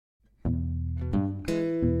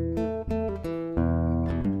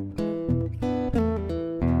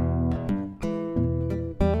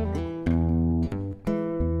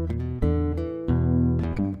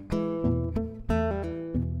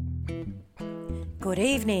Good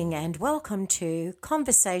evening and welcome to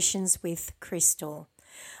Conversations with Crystal.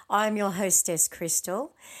 I'm your hostess,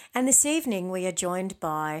 Crystal, and this evening we are joined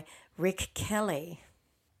by Rick Kelly.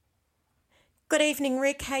 Good evening,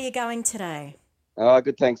 Rick. How are you going today?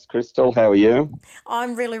 Good, thanks, Crystal. How are you?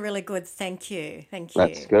 I'm really good. Thank you. Thank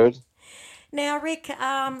That's you. good. Now, Rick,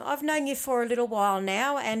 I've known you for a little while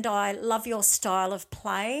now, and I love your style of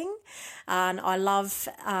playing, and I love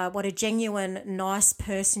what a genuine, nice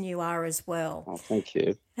person you are as well. Oh, thank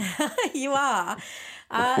you. You are.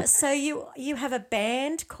 So you have a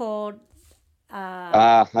band called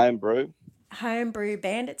Homebrew. Homebrew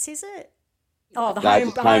Bandits, is it? Oh, the No,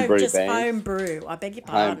 just homebrew just band. homebrew. I beg your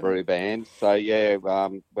pardon. Homebrew band. So yeah,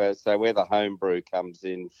 where the homebrew comes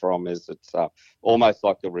in from is it's almost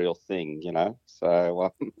like a real thing, you know.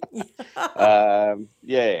 So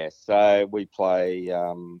yeah, so we play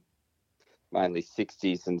mainly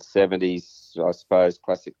 60s and 70s, I suppose,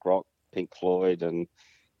 classic rock, Pink Floyd and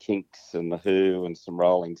Kinks and the Who and some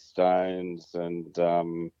Rolling Stones and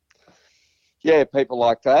yeah, people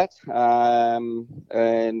like that.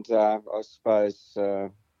 And I suppose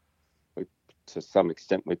we, to some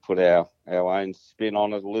extent, we put our own spin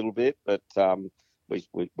on it a little bit, but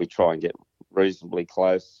we try and get reasonably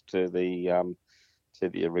close to the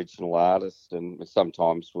original artist, and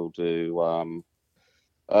sometimes we'll do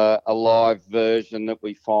a live version that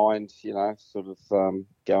we find, you know, sort of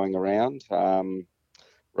going around,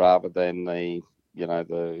 rather than the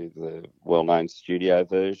well-known studio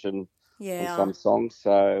version on Yeah, some songs.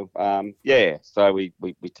 So yeah, so we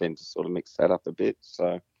tend to sort of mix that up a bit.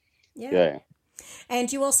 So yeah. yeah,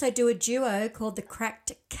 And you also do a duo called the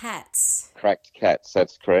Cracked Cats. Cracked Cats,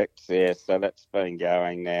 that's correct. Yeah, so that's been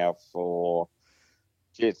going now for,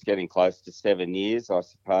 gee, it's getting close to 7 years, I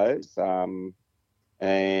suppose.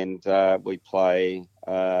 And we play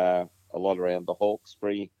a lot around the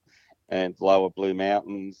Hawkesbury and Lower Blue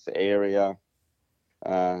Mountains area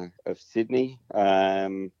of Sydney.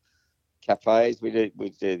 Cafes, we do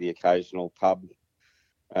the occasional pub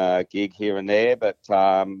gig here and there, but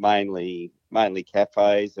mainly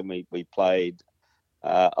cafes, and we played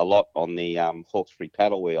a lot on the Hawkesbury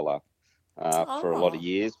paddle wheeler for a lot of Oh,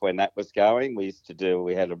 years when that was going. We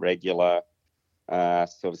had a regular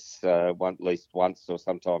at least once or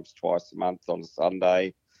sometimes twice a month on a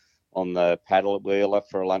Sunday on the paddle wheeler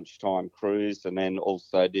for a lunchtime cruise, and then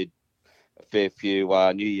also did a fair few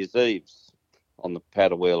New Year's Eves on the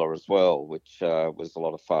paddle wheeler as well, which was a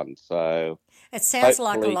lot of fun. So it sounds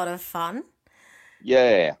like a hopefully, lot of fun.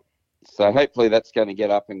 yeah. So hopefully that's going to get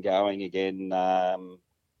up and going again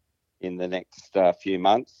in the next few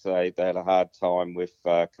months. They had a hard time with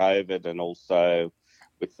COVID and also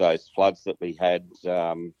with those floods that we had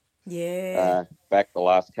Yeah. back the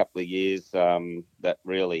last couple of years. That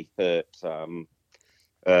really hurt the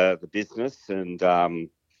business and has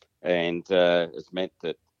meant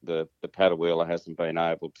that the paddle wheeler hasn't been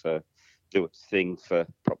able to do its thing for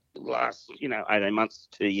probably the last 18 months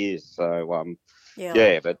to 2 years. So Yeah.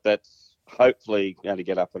 yeah, but that's hopefully going to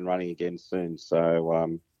get up and running again soon.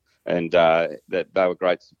 So and that they were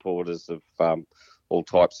great supporters of all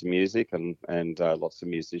types of music and lots of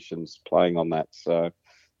musicians playing on that. So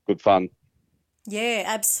good fun. Yeah,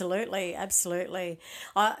 absolutely, absolutely.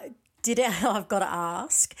 I I've got to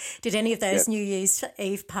ask, did any of Yeah. those New Year's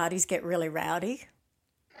Eve parties get really rowdy?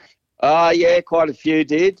 Yeah, quite a few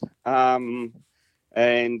did. And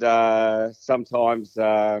sometimes,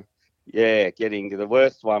 yeah, getting the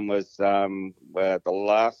worst one was the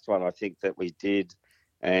last one I think that we did,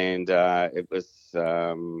 and it was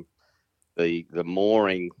the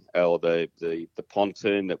mooring or the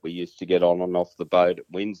pontoon that we used to get on and off the boat at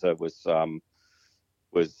Windsor was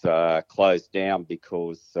closed down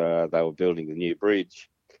because they were building the new bridge,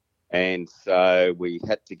 and so we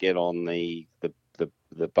had to get on the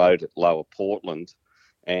boat at Lower Portland,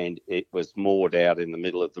 and it was moored out in the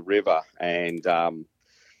middle of the river, and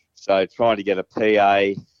so trying to get a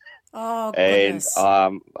PA Oh, and goodness.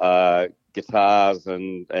 guitars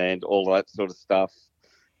and all that sort of stuff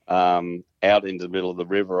out into the middle of the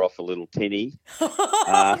river off a little tinny.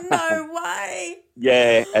 Uh, No way.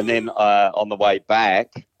 yeah, and then on the way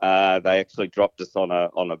back, they actually dropped us on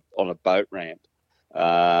a boat ramp,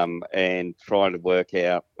 and trying to work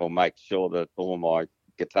out or make sure that all my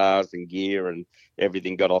guitars and gear and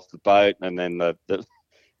everything got off the boat, and then the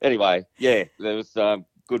anyway, yeah, there was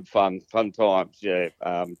good fun times, yeah,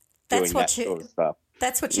 That's doing that what sort of you stuff.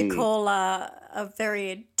 that's what you Mm. call a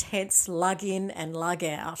very intense lug in and lug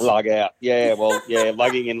out. Lug out, yeah, well, yeah,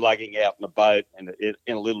 lugging in, lugging out in a boat and in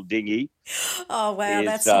a little dinghy Oh, wow, is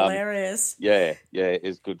that's hilarious. yeah,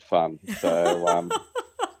 is good fun. So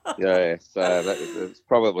Yeah, so it's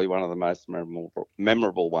probably one of the most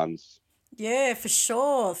memorable ones. Yeah, for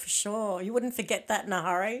sure, for sure. You wouldn't forget that in a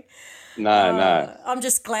hurry. No, no, I'm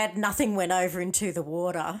just glad nothing went over into the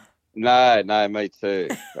water. no, no, me too.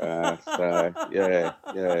 So yeah,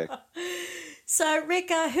 yeah. So,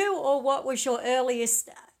 Rika, who or what was your earliest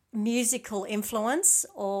musical influence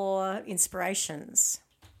or inspirations?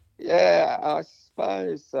 Yeah, I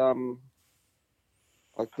suppose I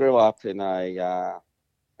grew up in a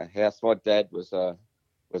house. My dad was a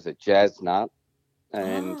jazz nut,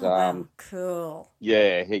 and Oh, wow, cool.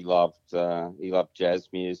 yeah, he loved jazz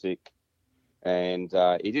music, and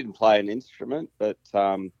he didn't play an instrument, but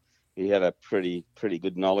he had a pretty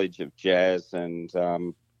good knowledge of jazz, and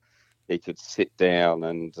he could sit down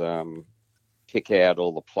and pick out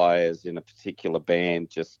all the players in a particular band,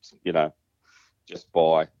 just just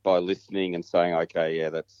by listening and saying, okay, yeah,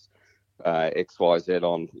 that's X, Y, Z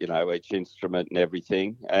on each instrument and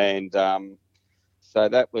everything, and so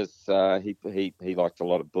that was he liked a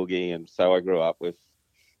lot of boogie, and so I grew up with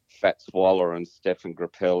Fats Waller and Stefan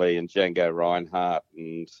Grappelli and Django Reinhardt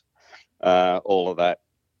and all of that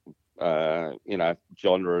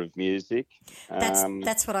genre of music.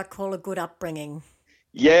 That's what I call a good upbringing.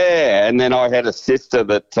 Yeah, and then I had a sister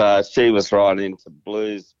that she was right into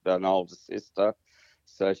blues, an older sister.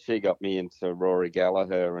 So she got me into Rory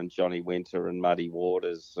Gallagher and Johnny Winter and Muddy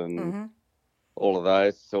Waters and Hmm. all of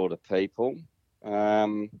those sort of people.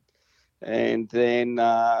 Um, and then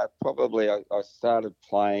probably I started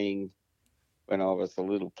playing when I was a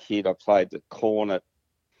little kid. I played the cornet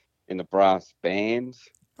in a brass band.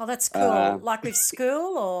 Oh, that's cool. Uh, Like with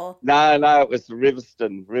school or? no, it was the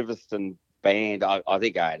Riverston band. I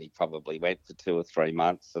think I only probably went for 2 or 3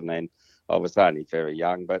 months, and then I was only very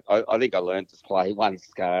young. But I think I learned to play one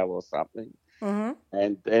scale or something, Hmm.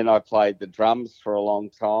 and then I played the drums for a long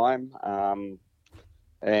time.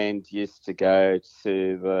 And used to go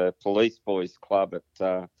to the Police Boys Club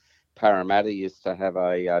at Parramatta. Used to have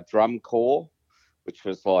a drum corps, which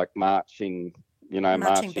was like Marching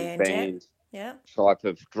marching band, yeah. band Yeah. type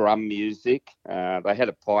of drum music. They had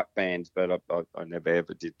a pipe band, but I never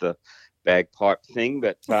ever did the bagpipe thing.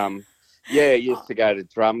 But yeah, I used Oh, to go to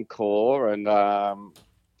drum corps and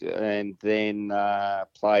then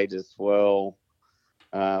played as well.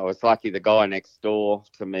 I was lucky the guy next door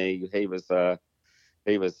to me, he was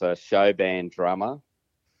a show band drummer,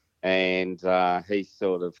 and he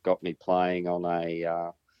sort of got me playing on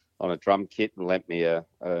a drum kit and lent me a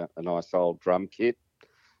nice old drum kit.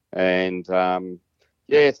 And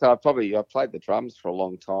yeah, so I played the drums for a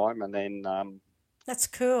long time, and then that's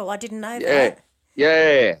cool. I didn't know yeah, that.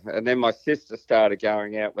 yeah, and then my sister started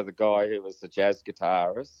going out with a guy who was a jazz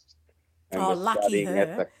guitarist and Oh, was lucky studying at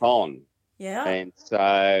her. the con, Yeah. and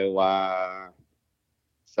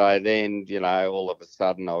so then all of a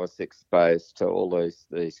sudden I was exposed to all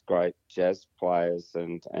these great jazz players,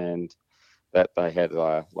 and that they had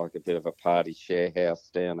like a bit of a party share house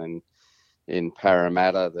down in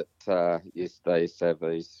Parramatta that they used to have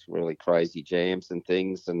these really crazy jams and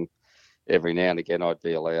things, and every now and again I'd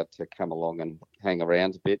be allowed to come along and hang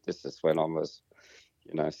around a bit. This is when I was,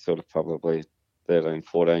 sort of probably 13,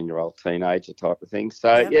 14-year-old teenager type of thing.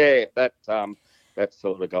 So Yep. yeah, that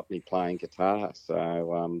sort of got me playing guitar.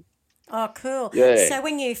 So Oh, cool. yeah. So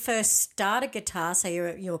when you first started guitar, so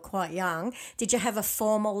you were quite young, did you have a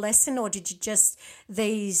formal lesson or did you just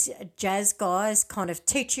these jazz guys kind of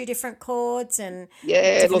teach you different chords and Yeah,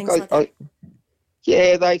 different look, things like that?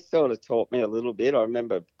 yeah, they sort of taught me a little bit. I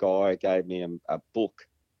remember a guy gave me a book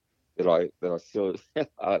that I still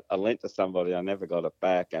I lent to somebody. I never got it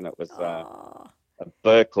back, and it was Oh, a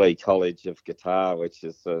Berkeley College of Guitar, which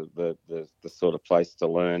is the sort of place to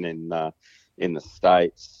learn in the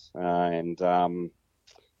States. And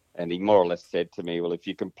he more or less said to me, "Well, if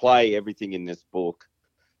you can play everything in this book,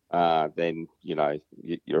 then you're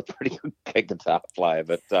a pretty good guitar player."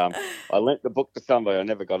 But I lent the book to somebody. I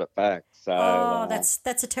never got it back. So oh,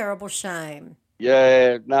 that's a terrible shame.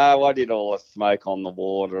 yeah, no, I did all the Smoke on the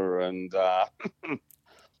Water and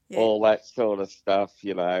Yeah. all that sort of stuff.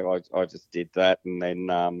 I just did that, and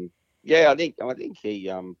then yeah, I think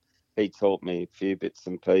he taught me a few bits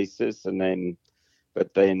and pieces, and then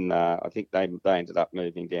but then I think they ended up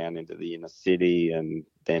moving down into the inner city, and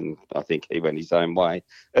then I think he went his own way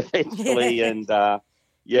eventually, Yeah. and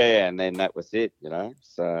yeah, and then that was it.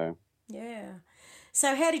 So Yeah.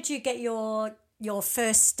 So how did you get your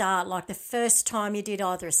first start? Like the first time you did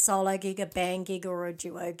either a solo gig, a band gig, or a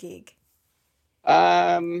duo gig?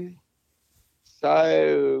 um,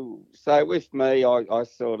 so with me, I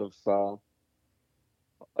sort of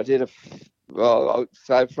I did well.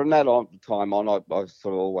 So from that time on, I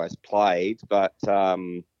sort of always played, but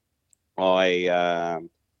I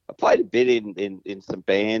played a bit in some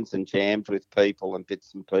bands and jammed with people and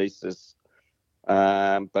bits and pieces,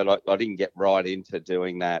 but I didn't get right into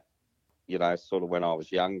doing that, sort of when I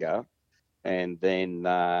was younger, and then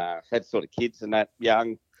had sort of kids and that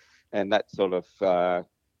young, and that sort of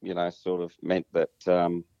sort of meant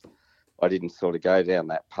that I didn't sort of go down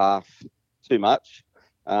that path too much.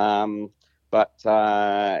 But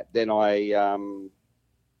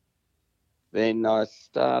then I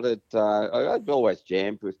started. I'd always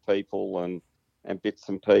jammed with people and bits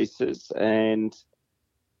and pieces, and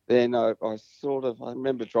then I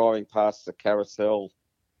remember driving past the Carousel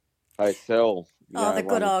Hotel. Oh, the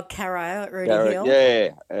good old Caro at Rudy Garrett, Hill.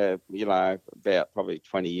 yeah, about probably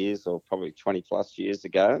 20 years or probably 20 plus years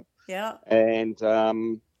ago, Yeah. and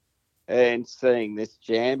seeing this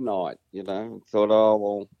jam night, thought,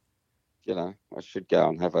 oh well, I should go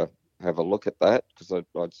and have a look at that because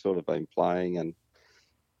I'd sort of been playing and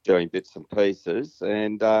doing bits and pieces,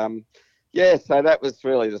 and so that was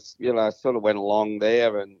really sort of went along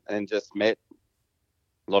there and just met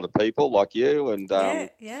a lot of people like you and Yeah,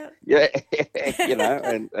 yeah.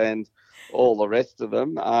 yeah, and all the rest of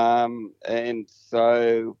them, and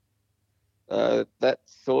so that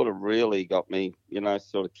sort of really got me,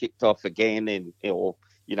 sort of kicked off again or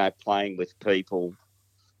playing with people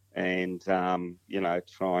and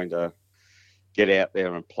trying to get out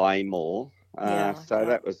there and play more. Yeah, So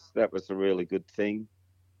yeah. that was a really good thing.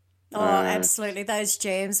 Oh, Uh, absolutely. Those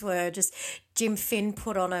jams were just Jim Finn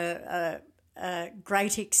put on a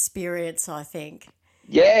great experience, I think.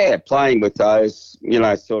 yeah, playing with those,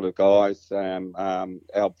 sort of guys,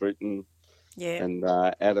 Al Britton Yeah, and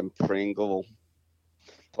Adam Pringle,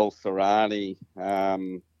 Paul Serrani,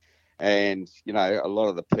 and a lot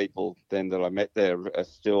of the people then that I met there are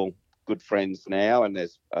still good friends now, and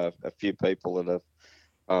there's a few people that have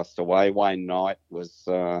passed away. Wayne Knight was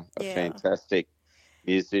a yeah, fantastic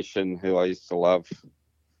musician who I used to love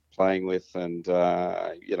playing with, and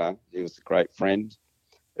he was a great friend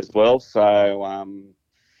as well. So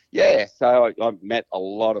so I met a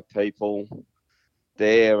lot of people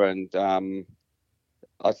there, and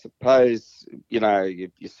I suppose you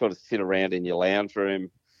sort of sit around in your lounge room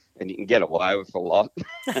and you can get away with a lot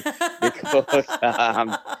because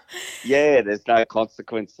there's no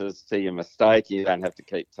consequences to your mistake. You don't have to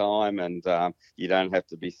keep time, and you don't have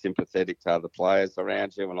to be sympathetic to other players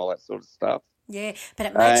around you and all that sort of stuff. yeah. But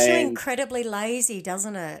it makes you And incredibly lazy,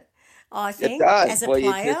 doesn't it? I it think, does. as a Well,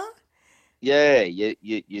 you player. just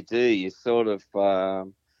you do. You sort of.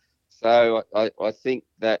 So I think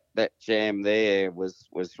that jam there was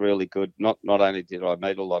really good. Not only did I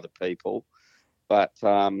meet a lot of people, but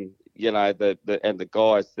the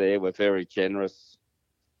guys there were very generous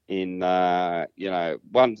in one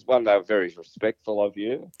they were very respectful of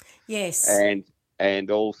you, Yes.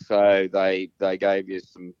 and also they gave you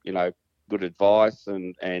some good advice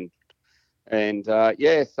and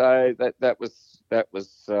so that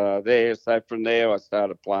was there. So from there I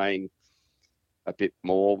started playing a bit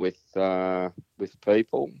more with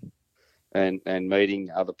people and meeting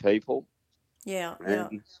other people, Yeah, yeah.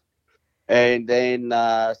 and then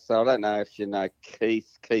so I don't know if you know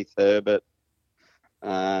Keith Herbert.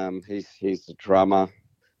 He's the drummer.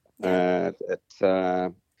 Yeah.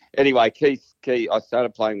 Anyway, Keith. I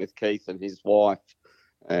started playing with Keith and his wife,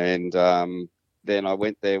 and then I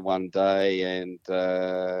went there one day, and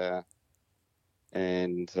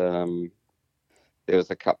there was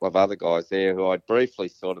a couple of other guys there who I'd briefly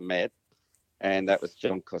sort of met, and that was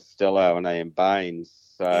John Costello and Ian Baines.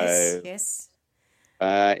 Yes, So yes.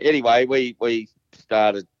 anyway, we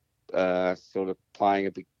started sort of playing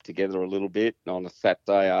a bit together a little bit on a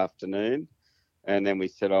Saturday afternoon, and then we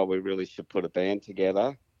said, oh, we really should put a band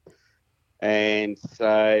together. And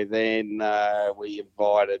so then we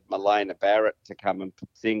invited Malena Barrett to come and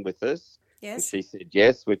sing with us, and Yes. she said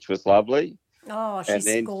yes, which was lovely. Oh, And she's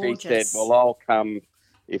then she said, gorgeous. well, I'll come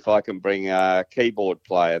if I can bring a keyboard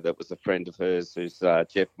player that was a friend of hers, who's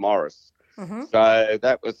Jeff Morris. Mm-hmm. So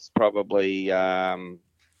that was probably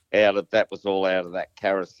that was all out of that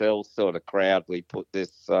Carousel sort of crowd. We put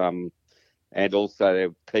this, and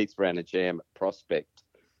also Keith ran a jam at Prospect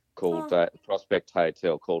called Oh, Prospect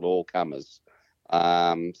Hotel called All Comers. So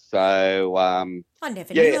I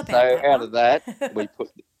never knew about so that out one. of that we put.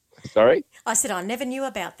 Sorry. I said I never knew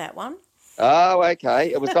about that one. Oh,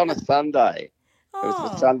 okay. It was on a Sunday. It was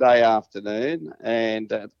a Oh, Sunday afternoon,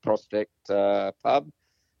 and at the Prospect pub.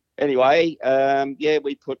 Anyway,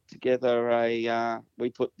 we put together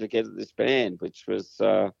this band, which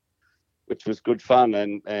was good fun,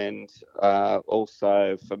 and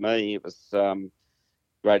also for me it was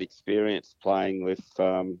great experience playing with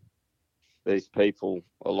these people,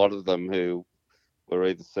 a lot of them who were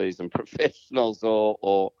either seasoned professionals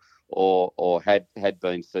or had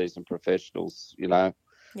been seasoned professionals,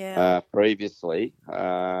 Yeah. previously.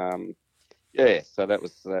 Yeah, so that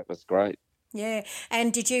was great. Yeah.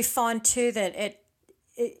 And did you find too that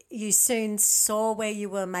you soon saw where you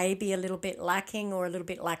were maybe a little bit lacking or a little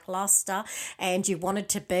bit lackluster, and you wanted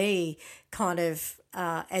to be kind of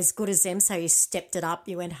as good as them, so you stepped it up,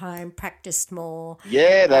 you went home, practiced more.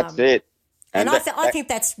 Yeah, that's it. And And I think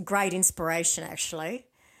that's great inspiration, actually.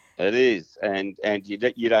 it is, and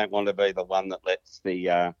you don't want to be the one that lets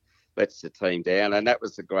the team down, and that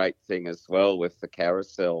was a great thing as well with the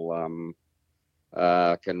carousel.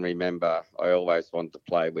 I can remember I always wanted to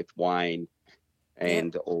play with Wayne Yep.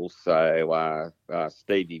 and also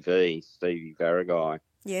Stevie Varagai,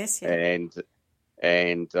 Yes, yep.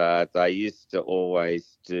 and they used to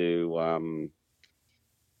always do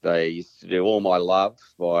All My Love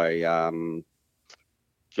by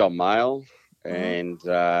John Mayall Mm-hmm. and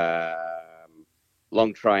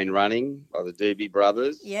Long Train Running by the Doobie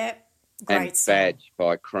Brothers Yep. and Great song. Badge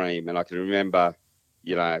by Cream. And I can remember,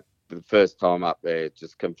 the first time up there,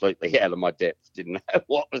 just completely out of my depth, didn't know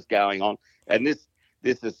what was going on. And this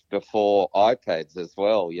is before iPads as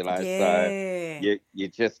well, so Yeah. you're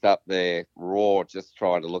just up there raw, just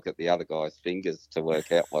trying to look at the other guy's fingers to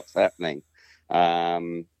work out what's happening.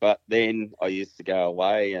 But then I used to go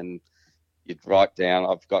away and you'd write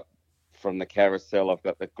down, from the carousel, I've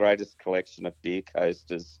got the greatest collection of beer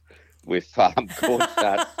coasters with chord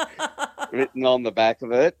charts written on the back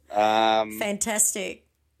of it. Fantastic.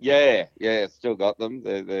 Yeah, still got them.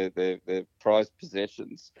 They're prized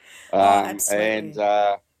possessions. Oh, And absolutely.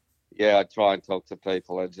 yeah, I try and talk to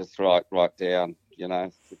people and just write down,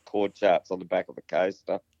 the chord charts on the back of the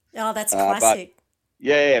coaster. Oh, that's But classic.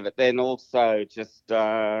 yeah, but then also just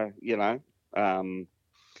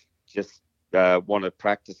just want to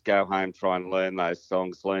practice, go home, try and learn those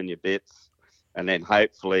songs, learn your bits, and then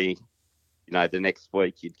hopefully, the next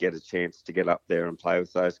week you'd get a chance to get up there and play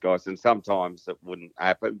with those guys. And sometimes it wouldn't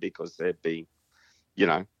happen because there'd be,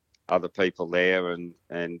 other people there, and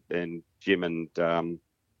Jim and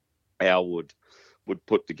Al would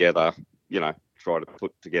put together, try to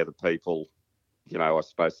put together people, I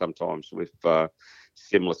suppose sometimes with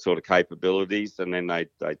similar sort of capabilities, and then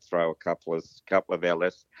they'd throw a couple of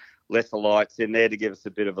our lesser lights in there to give us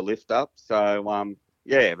a bit of a lift up. So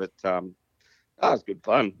yeah, but that was good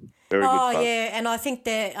fun, very good Oh, fun. yeah. And I think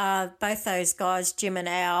that both those guys, Jim and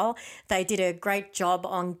Al, they did a great job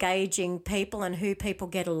on gauging people and who people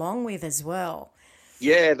get along with as well.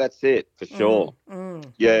 Yeah, that's it for Mm, sure. mm,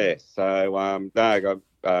 mm. Yeah, so no, I got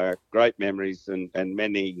great memories and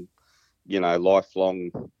many, lifelong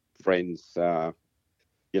friends, from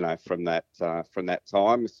that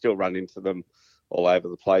time. I still run into them all over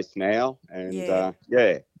the place now, and Yeah.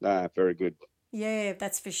 yeah, no, very good. Yeah,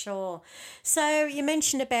 that's for sure. So you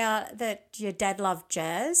mentioned about that your dad loved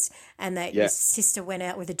jazz and that your Yeah, sister went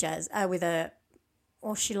out with a jazz, with a,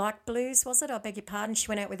 or she liked blues, was it? I beg your pardon. She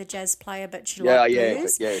went out with a jazz player, but she yeah, liked yeah,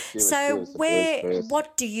 blues. yeah. She So was a blues person.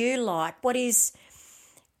 what do you like? What is,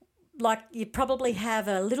 like, you probably have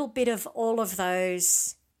a little bit of all of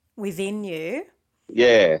those within you.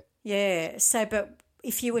 Yeah, Yeah. So, but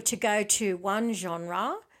if you were to go to one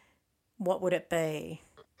genre, what would it be?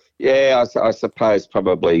 yeah. I suppose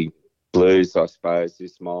probably blues. I suppose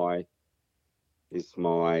is my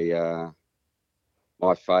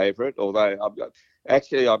favourite. Although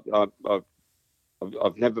actually I've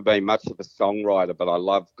never been much of a songwriter, but I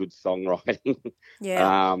love good songwriting.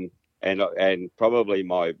 Yeah. um, and probably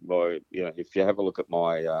my if you have a look at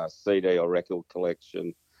my CD or record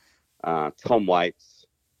collection, Tom Waits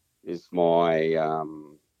is my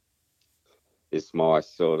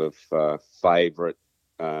sort of favourite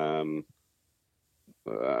um,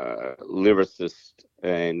 lyricist,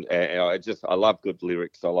 and I love good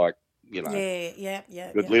lyrics. I like Yeah. Yeah.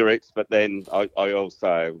 Yeah. good Yeah. lyrics, but then I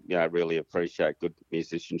also really appreciate good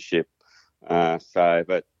musicianship. But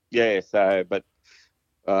yeah, yeah,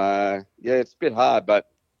 it's a bit hard, but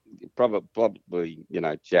probably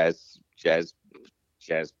jazz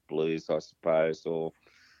blues, I suppose, or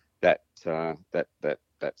that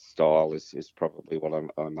style is probably what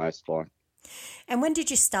I most like. And when did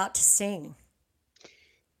you start to sing?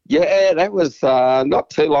 Yeah, that was not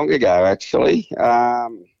too long ago, actually.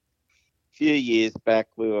 Few years back,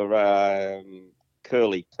 we were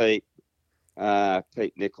Curly Pete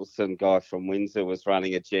Nicholson, guy from Windsor, was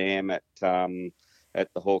running a jam at the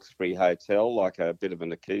Hawkesbury Hotel, like a bit of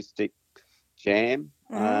an acoustic jam.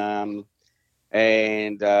 Mm-hmm.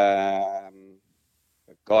 And a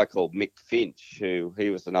guy called Mick Finch, he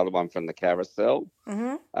was another one from the Carousel.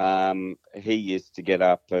 He used to get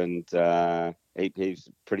up and he's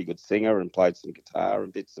a pretty good singer and played some guitar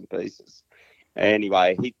and bits and pieces.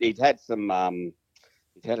 Anyway, he'd had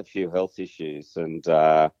he'd had a few health issues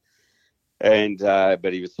but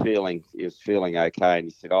he was feeling okay, and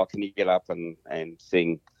he said, "Oh, can you get up and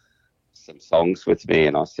sing some songs with me?"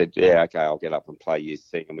 And I said, "Yeah, okay, I'll get up and play you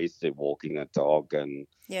sing." And we used to do Walking the Dog and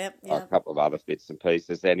a couple of other bits and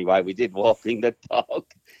pieces. Anyway, we did Walking the Dog,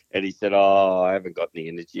 and he said, "Oh, I haven't got any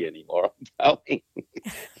energy anymore, I'm going."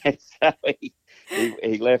 And so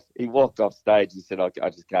he left. He walked off stage. He said, "I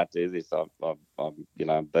just can't do this.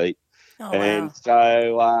 I'm beat." Oh, and wow.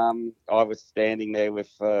 so I was standing there with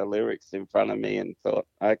lyrics in front of me and thought,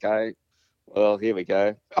 okay, well, here we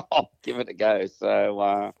go. I'll give it a go. So,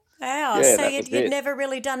 Wow. yeah, So that was you'd it. never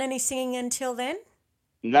really done any singing until then?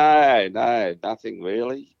 No, nothing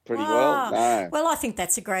really. Pretty well, Ah, no. well, I think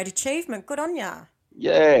that's a great achievement. Good on ya.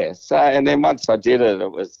 Yeah. So, and then once I did it,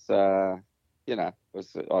 it was,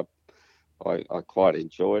 I quite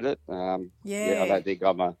enjoyed it. Yeah, Yeah. I don't think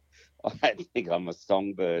I'm a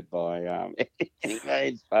songbird by any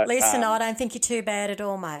means, but Listen, I don't think you're too bad at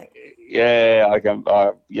all, mate. yeah,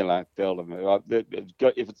 build them.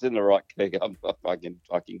 If it's in the right key,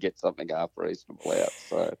 I can get something half reasonable out.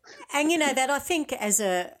 So, And you know that I think as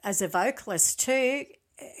a vocalist too,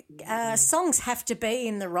 songs have to be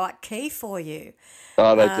in the right key for you.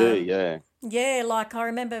 oh, they do, yeah, Yeah, like I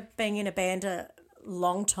remember being in a band a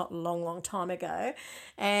long time ago,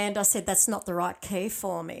 and I said that's not the right key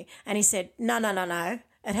for me, and he said no,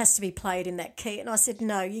 it has to be played in that key, and I said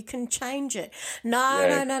no, you can change it. No,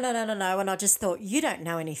 yeah, no, no, no, no, no, no, and I just thought you don't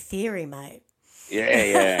know any theory, mate.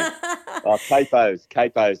 yeah. Oh,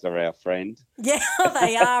 capos are our friend. Yeah,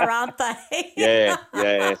 they are, aren't they? Yeah,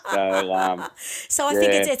 yeah. So, So I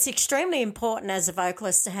think yeah, it's extremely important as a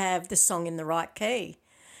vocalist to have the song in the right key,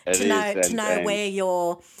 it is, to know and where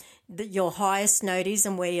your highest note is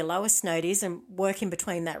and where your lowest note is, and work in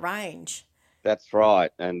between that range. that's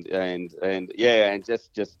right, and yeah, and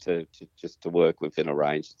just to work within a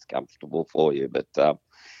range that's comfortable for you, but.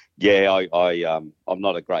 Yeah, I'm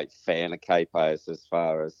not a great fan of capos as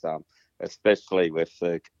far as especially with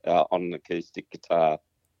on an acoustic guitar.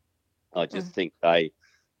 I just think they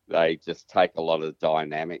just take a lot of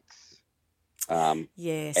dynamics out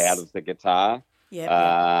Yes. of the guitar. Yep.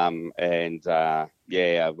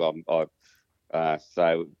 Yeah,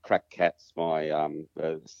 so Crack Cat's my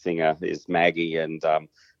singer is Maggie, and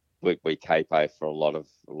we capo for a lot of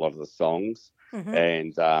the songs.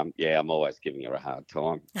 And yeah, I'm always giving her a hard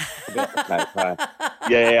time about the capo.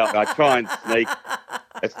 Yeah, I try and sneak,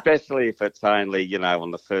 especially if it's only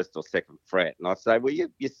on the first or second fret. And I say, well,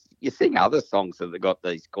 you sing other songs that have got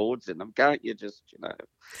these chords in them, can't you?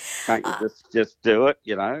 Can't you just do it?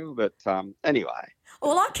 But anyway.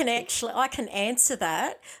 Well, I can answer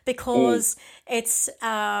that Mm, because it's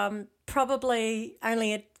probably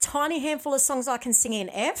only a tiny handful of songs I can sing in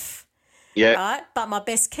F, yeah. right? But my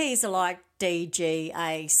best keys are like D, G,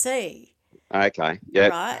 A, C, Okay. Yeah.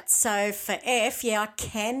 right? So for F, yeah, I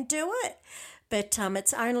can do it, but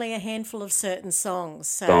it's only a handful of certain songs.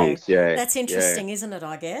 So Songs. Yeah. that's Yeah. interesting, isn't it?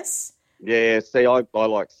 I guess. Yeah. See, I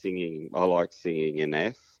like singing. I like singing in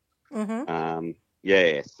F.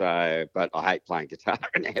 Yeah. So, but I hate playing guitar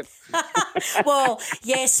in F. Well,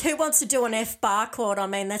 yes. Who wants to do an F bar chord? I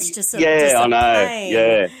mean, that's just Yeah, I a know. pain.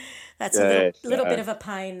 Yeah. That's a Yeah. little bit So, of a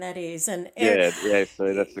pain, that is. And yeah. Yeah.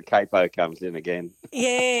 So that's the capo comes in again.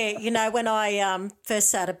 yeah, when I first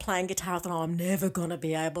started playing guitar, I thought, oh, I'm never going to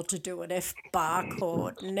be able to do an F bar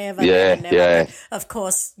chord. Never, never, Yeah. never. Yeah. But of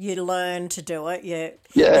course, you learn to do it. You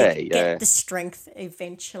Yeah. get Yeah. the strength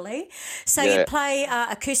eventually. So you Yeah. play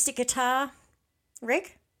acoustic guitar,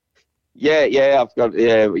 Rick? Yeah. Yeah.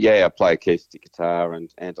 I play acoustic guitar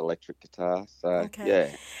and electric guitar. So Okay.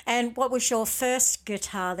 yeah. And what was your first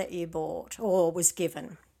guitar that you bought or was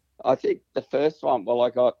given? I think the first one. Well, I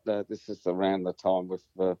got this is around the time with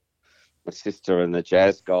my sister and the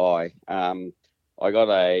jazz guy. I got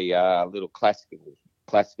a little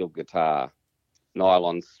classical guitar,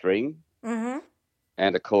 nylon string, Mm-hmm.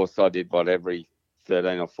 and of course I did what every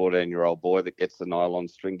 13 or 14-year-old boy that gets a nylon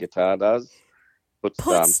string guitar does: puts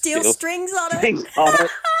Put steel steel strings on it. strings on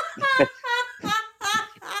it.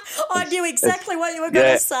 I knew exactly what you were going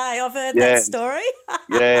Yeah, to say. I've heard that yeah, story.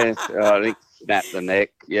 yeah. So I think snap the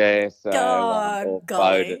neck. Yeah, so Oh, or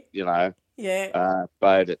bowed it. golly. Yeah.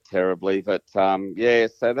 Bowed it terribly. But yeah.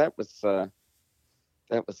 So that was the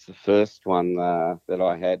first one that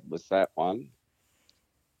I had, was that one.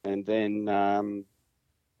 And then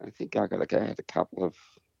I think I had a couple of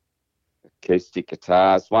acoustic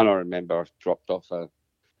guitars. One I remember I dropped off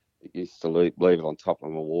used to leave it on top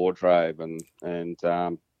of my wardrobe, and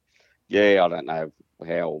yeah, I don't know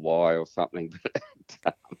how or why or something,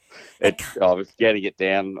 but They I was getting it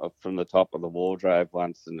down from the top of the wardrobe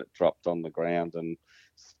once, and it dropped on the ground and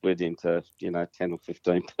split into 10 or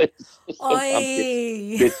 15 pieces.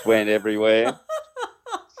 Oi! Bits went everywhere.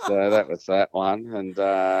 So that was that one,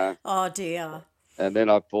 Oh dear. and then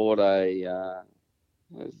I bought there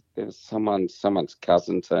was someone's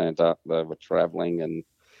cousin turned up. They were travelling, and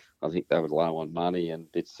I think they were low on money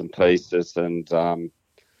and bits and pieces, and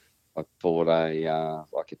I bought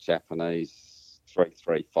a Japanese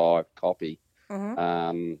 335 copy,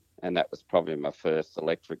 Hmm. and that was probably my first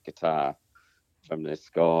electric guitar from this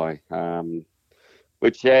guy.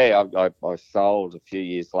 Which I sold a few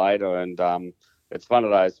years later, and it's one of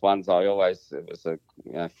those ones it was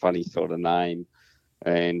a funny sort of name,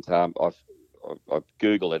 and I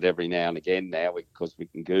Google it every now and again now because we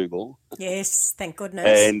can Google. Yes, thank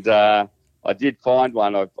goodness. And I did find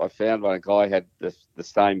one. I found one. A guy had the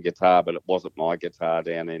same guitar, but it wasn't my guitar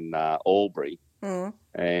down in Albury. Mm.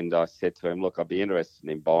 And I said to him, "Look, I'd be interested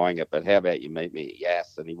in buying it, but how about you meet me at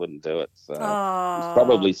Yass?" And he wouldn't do it. So he's Oh,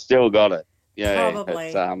 probably still got it. Yeah,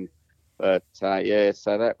 probably. yeah.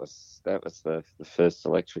 So that was the first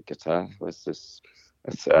electric guitar. It was this.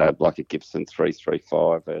 It's like a Gibson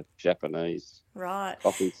 335, a Japanese Right.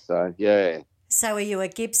 copy. So yeah. So are you a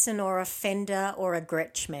Gibson or a Fender or a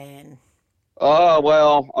Gretsch man? Oh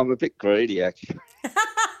well, I'm a bit greedy actually.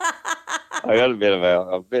 I got a bit of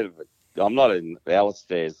a. I'm not in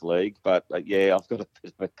Alistair's league, but yeah, I've got a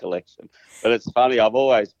bit of a collection. But it's funny. I've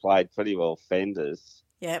always played pretty well Fenders,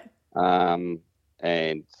 Yep. um,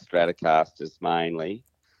 and Stratocasters mainly,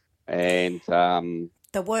 and The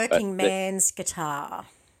but working man's guitar.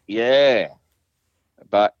 yeah,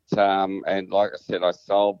 and like I said, I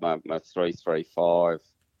sold my 335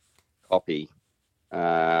 copy,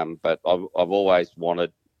 but I've always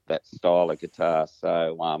wanted that style of guitar,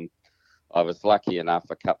 so I was lucky enough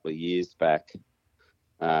a couple of years back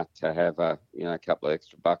to have a couple of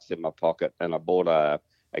extra bucks in my pocket, and I bought a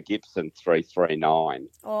Gibson 339,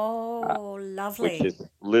 Oh, which lovely. is a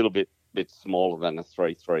little bit smaller than a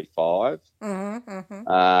 335. Mm-hmm,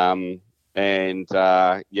 mm-hmm. And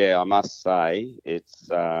yeah, I must say it's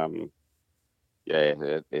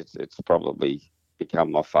probably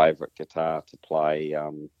become my favourite guitar to play.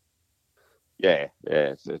 Yeah,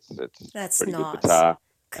 it's a That's pretty good nice. guitar,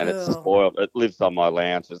 and it's Cool. spoiled. It lives on my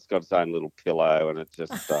lounge. It's got its own little pillow, and it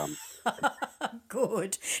just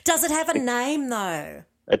Good. Does it have a name though?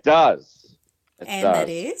 it does. It And that does.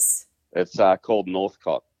 is It's called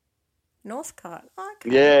Northcott. Northcott.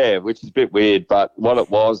 Okay. Yeah, which is a bit weird, but what it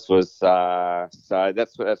was so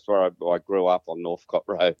that's where I grew up on Northcott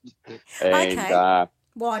Road, and Okay.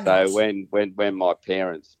 Why so not? when my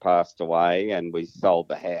parents passed away and we sold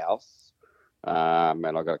the house, and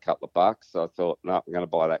I got a couple of bucks, I thought, no, I'm going to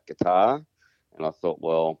buy that guitar, and I thought,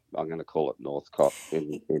 well, I'm going to call it Northcott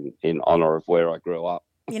in honour of where I grew up.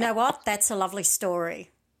 You know what? That's a lovely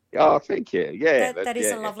story. Oh, thank you. Yeah, That is a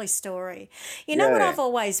yeah, lovely story. You know what yeah, I've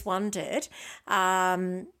always wondered,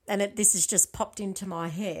 this has just popped into my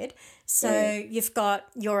head. So mm, you've got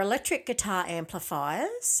your electric guitar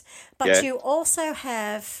amplifiers, but yeah, you also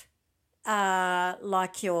have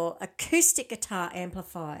like your acoustic guitar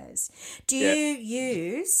amplifiers. Do yeah. you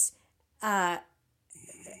use uh,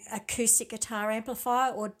 acoustic guitar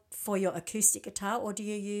amplifier or for your acoustic guitar, or do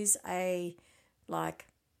you use a like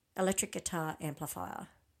electric guitar amplifier?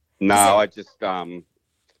 No, Is it I just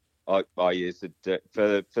I use it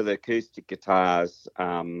for the acoustic guitars.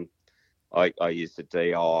 I use the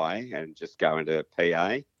DI and just go into a PA.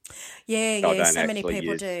 Yeah, I yeah. don't So many actually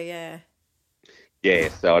people do. use Yeah.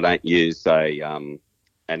 so I don't use a an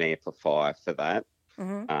amplifier for that.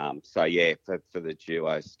 Hmm. So yeah, for the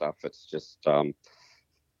duo stuff, it's just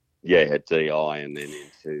yeah, a DI and then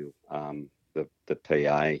into the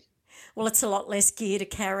PA. Well, it's a lot less gear to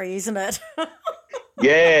carry, isn't it?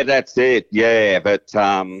 Yeah, that's it. Yeah, but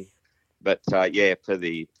yeah, for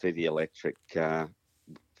the electric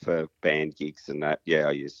for band gigs and that, yeah,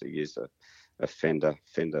 I used to use a Fender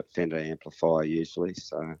amplifier usually.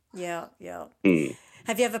 So Yeah, yeah. mm.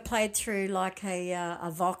 Have you ever played through like a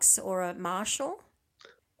Vox or a Marshall?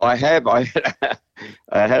 I have I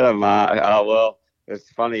had oh well, it's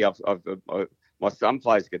funny. My son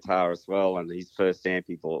plays guitar as well, and his first amp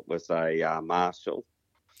he bought was a Marshall,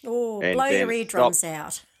 Oh, and blow then your it stopped. eardrums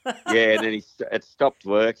out. Yeah, and then it stopped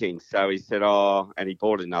working. So he said, "Oh," and he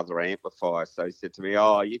bought another amplifier. So he said to me,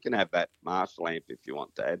 "Oh, you can have that Marshall amp if you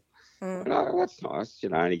want, Dad." I Mm. went, "Oh, that's nice,"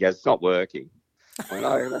 And he goes, "It's not working." I went,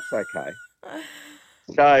 "Oh, that's okay."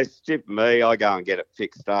 So stupid me, I go and get it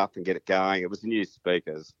fixed up and get it going. It was a new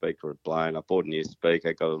speaker. The speaker had blown. I bought a new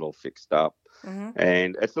speaker, got it all fixed up.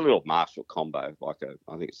 And it's a little Marshall combo, I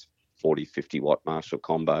think it's 40, 50 watt Marshall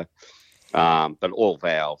combo, but all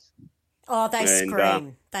valves. Oh, they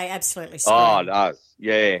scream. They absolutely scream. Oh, it does.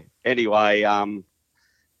 Yeah. Anyway, and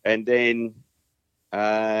then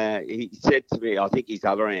he said to me, I think his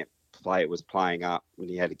other amp player was playing up when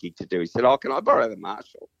he had a gig to do. He said, "Oh, can I borrow the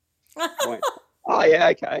Marshall?" I went, "Oh, yeah,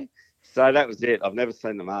 okay." So that was it. I've never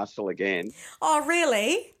seen the Marshall again. Oh,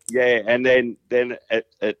 really? Yeah, and then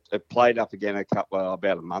it played up again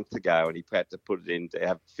about a month ago, and he had to put it in to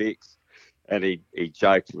have it fixed. And he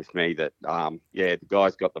joked with me that the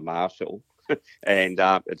guy's got the Marshall, and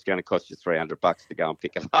it's going to cost you $300 to go and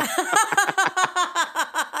pick it up.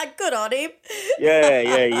 Good on him.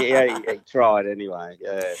 Yeah. He tried anyway.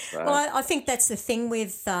 Yeah. So. Well, I think that's the thing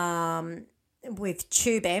with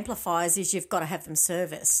tube amplifiers is you've got to have them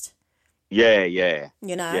serviced. Yeah.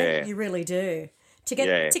 You know, you really do to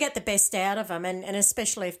get the best out of them, and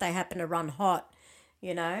especially if they happen to run hot.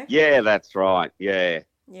 You know. Yeah, that's right. Yeah.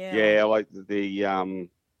 Yeah. Like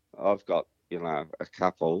I've got a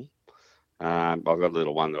couple. I've got a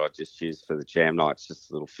little one that I just use for the jam nights, just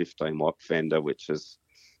a little 15 watt Fender, which is,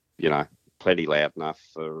 plenty loud enough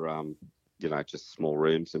for, just small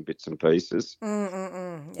rooms and bits and pieces.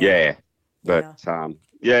 Yeah. But, no,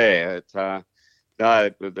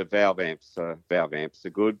 the valve amps are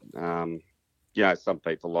good. Some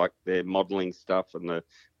people like their modelling stuff and the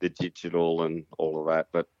digital and all of that,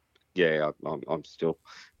 but yeah, I'm still a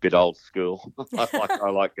bit old school.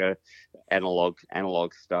 I like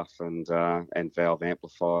analog stuff and valve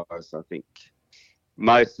amplifiers. I think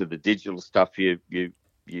most of the digital stuff you're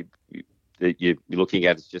looking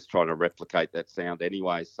at is just trying to replicate that sound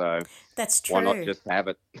anyway. So that's true. Why not just have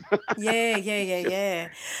it? Yeah.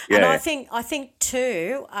 And I think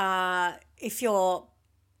too, if you're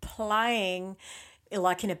playing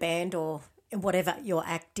like in a band or whatever your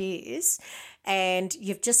act is, and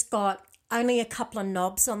you've just got only a couple of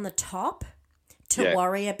knobs on the top to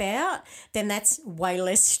worry about, then that's way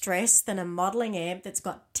less stress than a modelling amp that's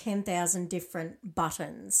got 10,000 different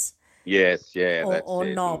buttons. Yes, yeah. Or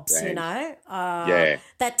knobs, exactly.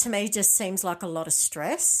 That to me just seems like a lot of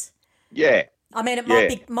stress. Yeah. I mean,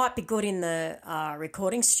 it might be good in the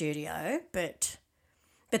recording studio, but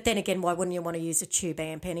then again, why wouldn't you want to use a tube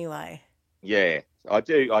amp anyway? Yeah, I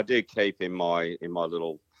do keep in my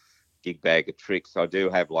little gig bag of tricks. I do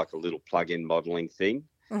have like a little plug-in modelling thing.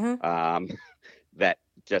 That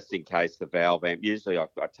just in case the valve amp. Usually, I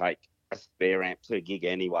take a spare amp to a gig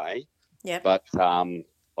anyway. Yeah. But I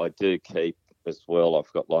do keep as well.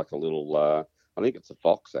 I've got like a little. I think it's a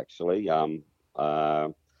Vox actually.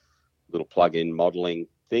 Little plug-in modelling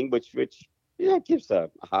thing, which gives a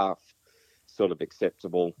half sort of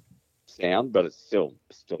acceptable sound, but it's still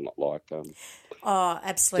not like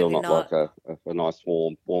absolutely still not like a nice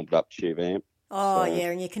warmed up tube amp.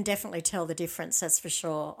 Yeah, and you can definitely tell the difference, that's for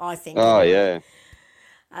sure, I think. Yeah.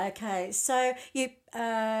 Okay, so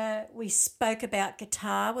we spoke about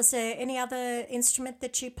guitar. Was there any other instrument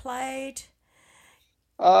that you played?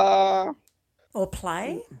 Or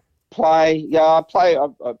play? I play.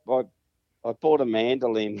 I bought a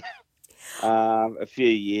mandolin a few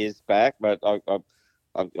years back, but I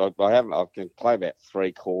haven't. I can play about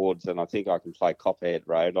 3 chords, and I think I can play Copperhead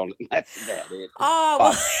Road on it. And that's about it.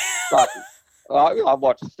 But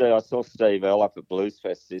I saw Steve Earle up at Blues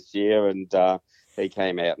Fest this year, and he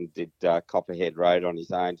came out and did Copperhead Road on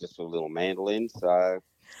his own, just with a little mandolin. So,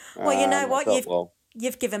 well, you know what?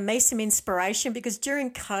 You've given me some inspiration, because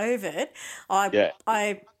during COVID,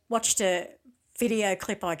 I watched a video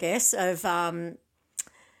clip, I guess, of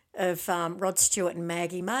Rod Stewart and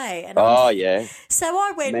Maggie May. And so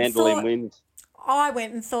I went and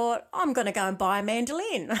thought, I'm going to go and buy a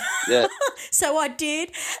mandolin. Yeah. So I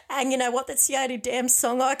did, and you know what? That's the only damn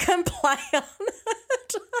song I can play on it.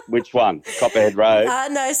 Which one? Copperhead Road?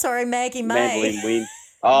 No, sorry, Maggie May. Mandolin Wind.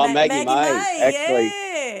 Oh, Maggie May.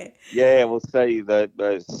 Actually, yeah. We'll see.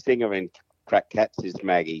 The singer in Crack Cats is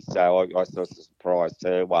Maggie, so I sort of surprised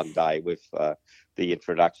her one day with the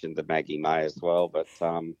introduction to Maggie May as well. But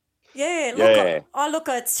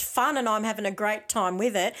it's fun, and I'm having a great time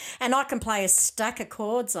with it, and I can play a stack of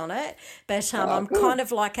chords on it. But I'm kind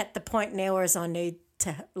of like at the point now where I need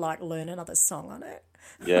to like learn another song on it.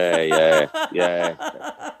 Yeah.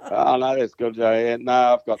 Oh no, that's good.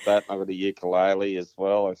 No, I've got that. I've got a ukulele as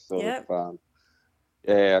well. I sort of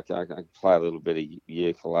I can play a little bit of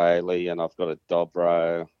ukulele, and I've got a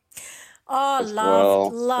dobro. Oh,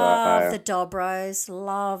 love the dobros.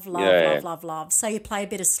 Love. So you play a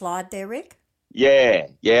bit of slide there, Rick? Yeah.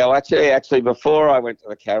 Well, actually, before I went to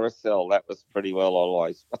the carousel, that was pretty well all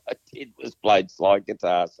I did was played slide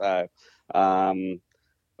guitar. So, um,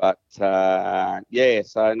 yeah.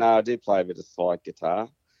 So no, I do play a bit of slide guitar,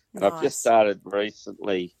 and I've just Nice. started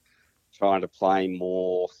recently trying to play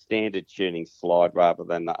more standard tuning slide rather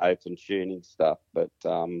than the open tuning stuff. But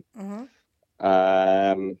Hmm.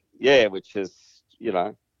 yeah, which is,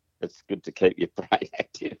 it's good to keep your brain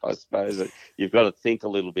active, I suppose. You've got to think a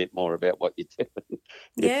little bit more about what you're doing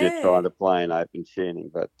if you're Yeah. trying to play in open tuning,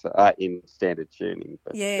 but in standard tuning.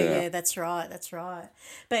 But Yeah, yeah, that's right, that's right.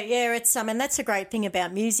 But yeah, it's and that's a great thing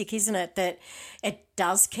about music, isn't it? That it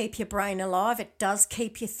does keep your brain alive. It does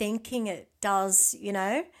keep you thinking. It does,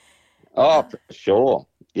 oh, for sure.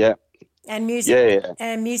 Yeah, and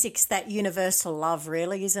yeah. music's that universal love,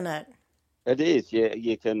 really, isn't it? It is, yeah.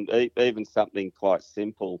 You can even something quite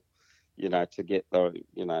simple, to get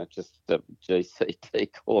just the GCT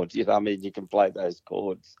chord. I mean, you can play those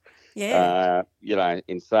chords, Yeah,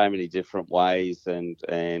 in so many different ways, and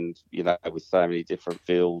with so many different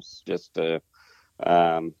feels, just to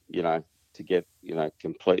get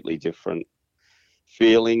completely different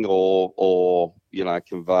feeling, or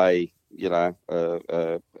convey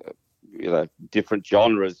different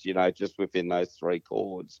genres, just within those three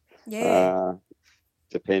chords. yeah, Uh,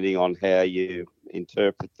 Depending on how you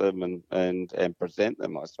interpret them and present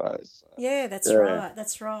them, I suppose. yeah. That's Yeah. right.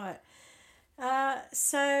 That's right.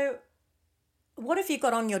 So, what have you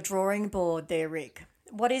got on your drawing board there, Rick?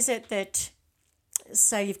 What is it that?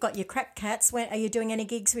 So you've got your Crack Cats. When are you doing any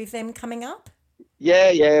gigs with them coming up?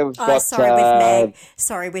 Yeah. We've Oh, got sorry, with Mag.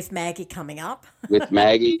 Sorry, with Maggie coming up. with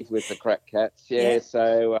Maggie with the Crack Cats. Yeah. Yeah.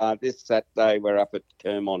 So this Saturday we're up at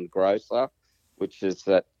Kermond Grocer, which is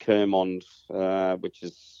at Kermond, which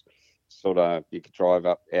is sort of, you could drive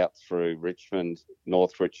out through Richmond,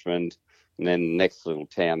 North Richmond, and then the next little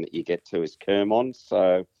town that you get to is Kermond.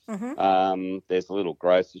 So Mm-hmm. there's a little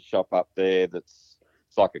grocery shop up there it's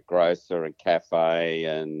like a grocer and cafe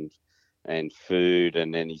and food,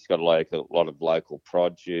 and then he's got a lot of local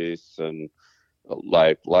produce and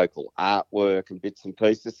local artwork and bits and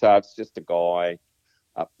pieces. So it's just a guy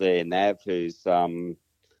up there, Nav, who's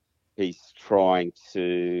he's trying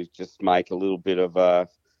to just make a little bit of a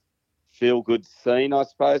feel good scene, I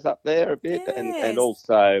suppose, up there a bit, and Yes.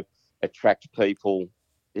 also attract people.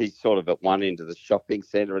 He's sort of at one end of the shopping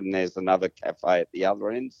centre, and there's another cafe at the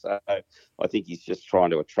other end. So I think he's just trying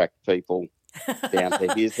to attract people down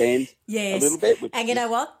to his end a Yes. little bit, which And you know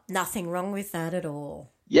is, what? Nothing wrong with that at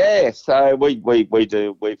all. yeah. So we've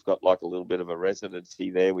got like a little bit of a residency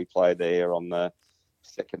there. We play there on the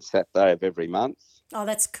second Saturday of every month Oh,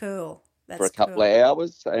 that's cool. for That's a couple of cool.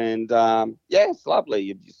 hours, and yeah, it's lovely.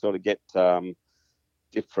 You sort of get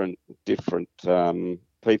different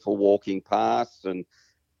people walking past, and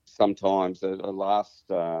sometimes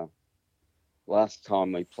last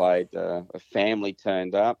time we played, a family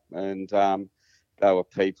turned up, and they were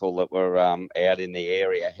people that were out in the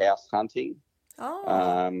area house hunting, Oh,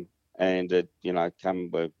 um, and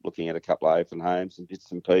we're looking at a couple of open homes and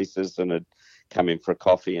bits and pieces, and had come in for a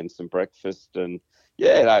coffee and some breakfast, and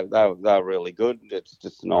yeah, they were really good. It's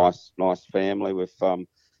just a nice family with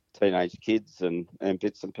teenage kids and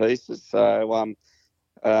bits and pieces. So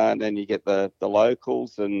and then you get the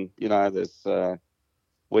locals, and there's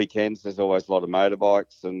weekends. There's always a lot of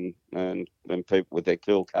motorbikes and people with their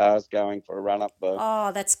cool cars going for a run up the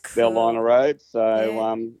oh, that's Bellina cool. Road.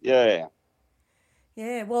 So Yeah. yeah.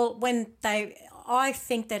 Yeah. Well, I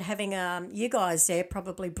think that having you guys there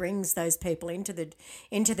probably brings those people into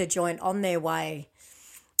the joint on their way,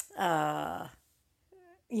 on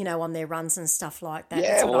their runs and stuff like that. That's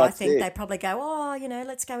Yeah, what well, I that's think. it. They probably go, oh,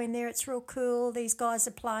 let's go in there. It's real cool. These guys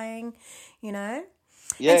are playing, you know.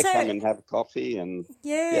 And Yeah, so, come and have a coffee, and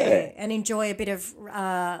yeah. yeah, and enjoy a bit of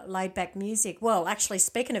laid back music. Well, actually,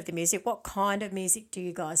 speaking of the music, what kind of music do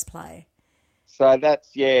you guys play? So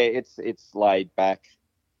that's, yeah, it's laid back,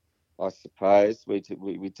 I suppose. We do,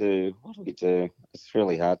 what do we do? It's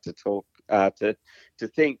really hard to talk to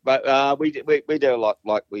think, but we do a lot,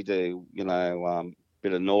 like we do,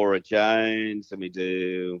 bit of Nora Jones, and we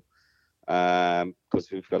do,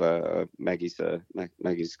 because we've got Maggie's got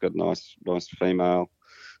a nice female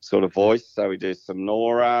sort of voice, so we do some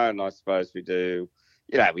Nora, and I suppose we do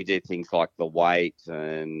things like The Weight,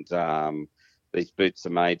 and these boots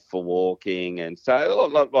are made for walking, and so a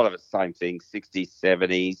lot of the same things, 60s,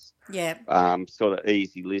 70s, Yeah. sort of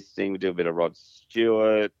easy listening. We do a bit of Rod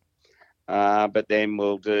Stewart. But then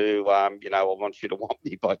we'll do, I Want You to Want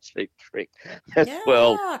Me by Cheap Trick as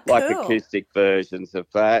well, Yeah, like cool. acoustic versions of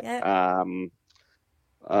that. Yeah.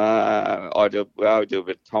 I do a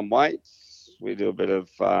bit of Tom Waits, We do a bit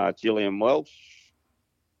of Gillian Welch.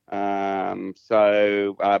 Elin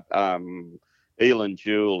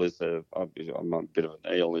Jewell I'm a bit of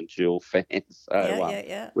an Elin Jewell fan,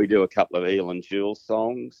 so we do a couple of Elin Jewell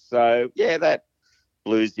songs. So yeah, that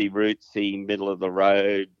bluesy, rootsy, middle of the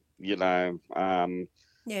road, Yeah.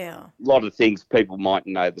 A lot of things people might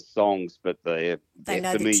know the songs, but they're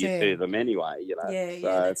know familiar to them anyway, Yeah,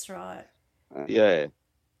 So, that's right. Yeah.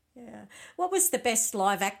 Yeah. What was the best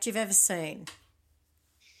live act you've ever seen?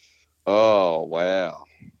 Oh, wow.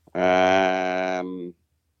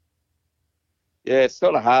 Yeah, it's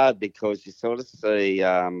sort of hard because you sort of see,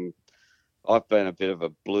 I've been a bit of a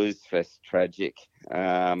blues fest tragic,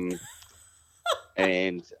 and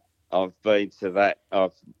I've been to that. I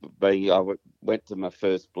went to my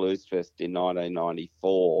first blues fest in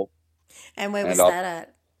 1994. And where was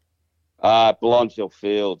that at? Belongil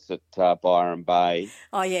Fields at Byron Bay.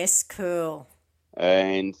 Oh, yes, cool.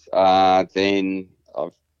 And then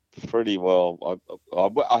I've pretty well,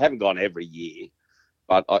 I haven't gone every year,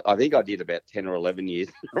 but I think I did about 10 or 11 years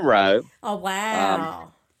in a row. Oh,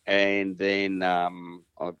 wow. And then I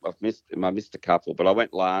missed a couple, but I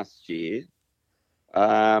went last year.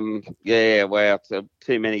 Yeah, wow,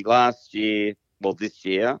 too many last year. Well, this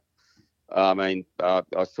year. I mean,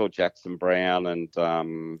 I saw Jackson Browne and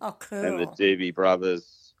oh, cool. and the Doobie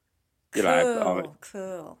Brothers.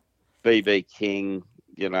 Cool. BB King.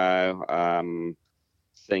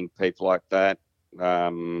 Seeing people like that.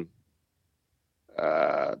 The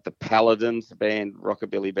Paladins, a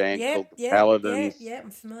rockabilly band called the Paladins. Yeah,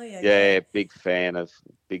 I'm familiar. Yeah, big fan of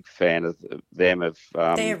them.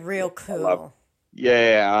 They're real cool.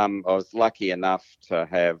 I was lucky enough to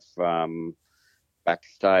have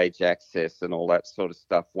backstage access and all that sort of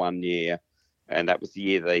stuff one year, and that was the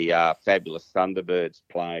year the Fabulous Thunderbirds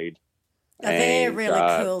played. Oh, they're really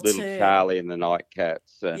cool Little too. Charlie and the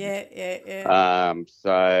Nightcats. And,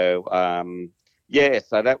 yeah.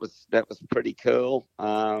 So that was pretty cool.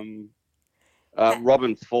 Robin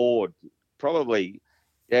Ford, probably.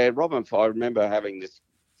 Yeah, Robin Ford. I remember having this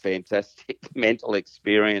fantastic mental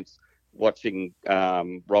experience watching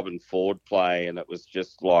Robin Ford play, and it was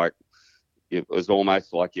just like, it was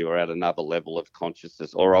almost like you were at another level of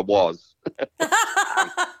consciousness, or I was.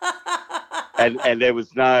 And there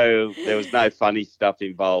was no funny stuff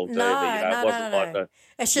involved either. No. It wasn't like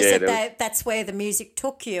it's just that's where the music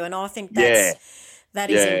took you, and I think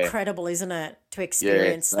that is incredible, isn't it, to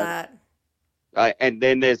experience that? And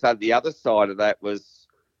then there's the other side of that was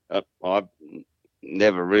I've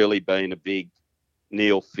never really been a big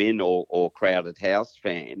Neil Finn or Crowded House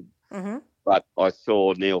fan, but I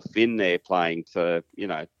saw Neil Finn there playing to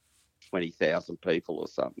 20,000 people or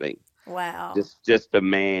something. Wow. Just a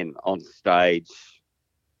man on stage,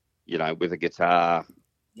 with a guitar.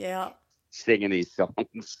 Yeah. Singing his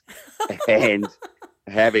songs and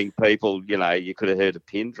having people, you could have heard a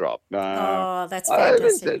pin drop. That's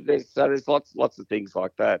fantastic. There's lots of things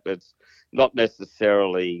like that. It's not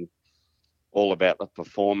necessarily all about the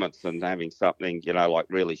performance and having something, like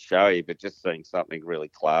really showy, but just seeing something really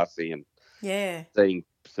classy and seeing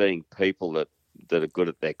people that are good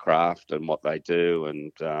at their craft and what they do,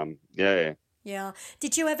 and Yeah.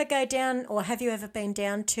 Did you ever go down, or have you ever been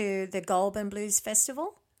down to the Goulburn Blues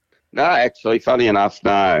Festival? No, actually, funny enough,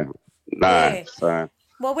 no. Yeah. So.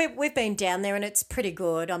 Well, we've been down there and it's pretty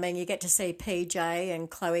good. I mean, you get to see PJ and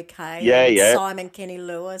Chloe Kay and Simon Kenny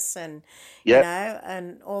Lewis and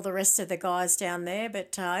and all the rest of the guys down there.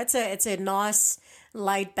 But it's a nice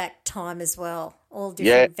laid back time as well. All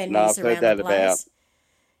different venues around the place.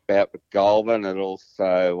 About Goulburn and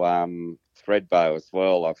also Thredbo as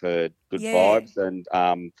well. I've heard good vibes, and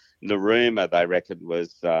Narooma they reckon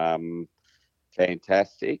was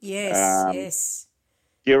fantastic. Yes.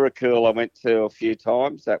 Giracool I went to a few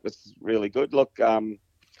times. That was really good. Look,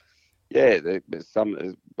 there's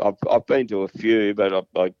some. I've been to a few, but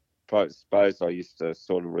I suppose I used to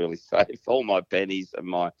sort of really save all my pennies and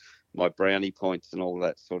my brownie points and all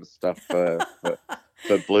that sort of stuff for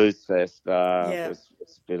Blues Fest. It was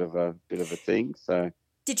a bit of a thing. So,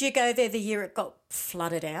 did you go there the year it got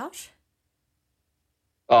flooded out?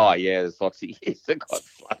 Oh yeah, there's lots of years that got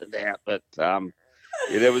flooded out, but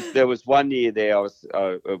there was one year there.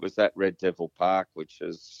 It was at Red Devil Park, which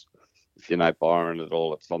is, if you know Byron at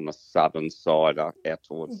all, it's on the southern side out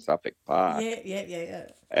towards Suffolk Park. Yeah.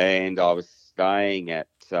 And I was staying at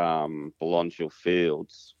Belongil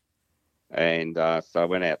Fields, and so I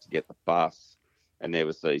went out to get the bus, and there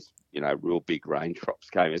was these, real big raindrops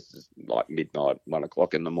came. This is like midnight, 1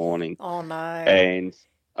 o'clock in the morning. Oh no! And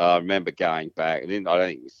I remember going back. I don't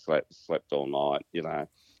think we slept all night.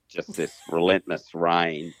 Just this relentless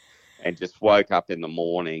rain, and just woke up in the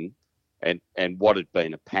morning, and what had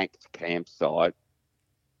been a packed campsite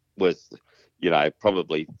was,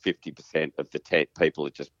 probably 50% of the tent people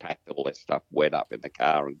had just packed all their stuff wet up in the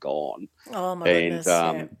car and gone. Oh my And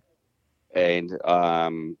goodness. Yeah.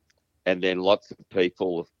 and then lots of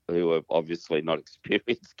people who are obviously not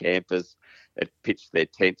experienced campers had pitched their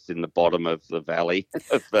tents in the bottom of the valley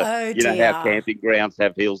of the, Oh how dear. camping grounds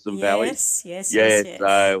have hills and valleys. Yes, yes, Yeah, yes, yes.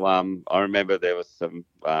 so I remember there was some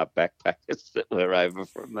backpackers that were over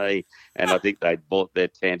from me, and I think they'd bought their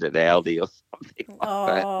tent at Aldi or something like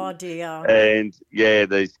that. Oh dear. And yeah,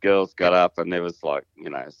 these girls got up, and there was like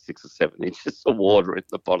 6 or 7 inches of water in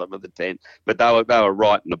the bottom of the tent, but they were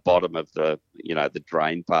right in the bottom of the the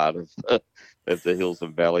drain part of the hills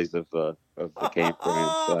and valleys of the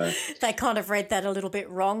campground. So They kind of read that a little bit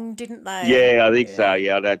wrong, didn't they? yeah, I think so. Yeah.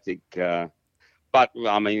 Yeah, I don't think. But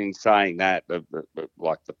I mean, in saying that,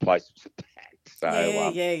 like the place was packed, so Yeah,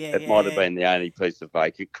 yeah, yeah, it might have yeah. been the only piece of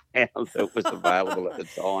vacant ground that was available at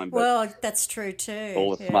the time. But Well, that's true too.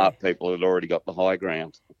 all the Yeah. smart people had already got the high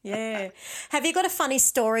ground. Yeah. Have you got a funny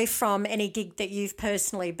story from any gig that you've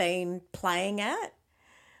personally been playing at?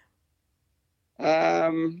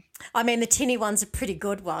 Um, I mean, the tinny one's a pretty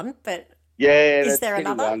good one, but yeah, is the there tinny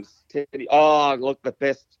another? ones. Tinny. Oh, look, the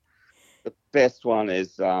best one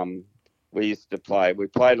is we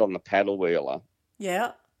played on the paddle wheeler,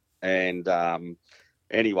 Yeah. and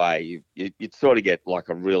anyway, you'd sort of get like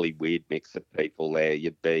a really weird mix of people there.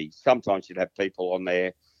 Sometimes you'd have people on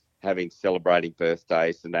there celebrating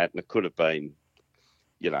birthdays and that, and it could have been,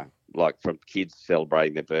 like from kids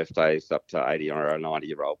celebrating their birthdays up to 80 or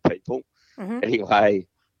 90-year-old people. Hmm. Anyway,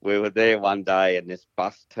 we were there one day and this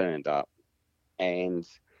bus turned up, and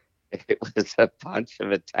it was a bunch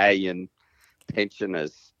of Italian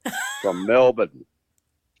pensioners from Melbourne.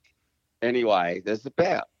 Anyway, there's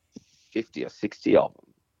about 50 or 60 of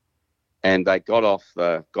them, and they got off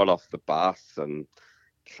the bus and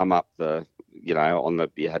come up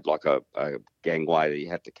you had like a gangway that you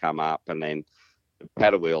had to come up, and then the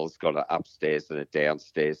paddle wheel's got an upstairs and a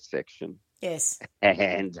downstairs section, Yes.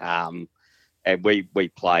 and we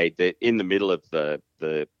played in the middle of the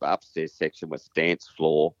upstairs section was dance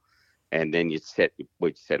floor, and then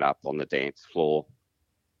we'd set up on the dance floor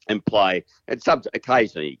and play. And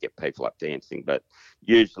occasionally you get people up dancing, but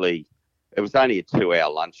usually it was only a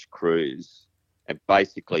 2-hour lunch cruise. And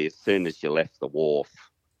basically, as soon as you left the wharf,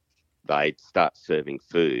 they'd start serving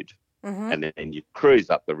food, Hmm. and then you'd cruise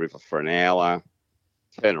up the river for an hour,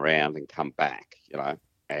 turn around, and come back.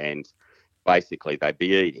 And basically they'd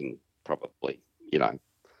be eating probably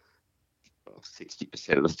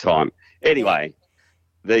 60% of the time. Yeah. Anyway,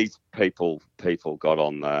 these people got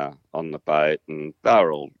on the boat, and they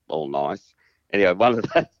were all nice. Anyway, one of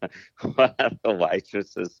the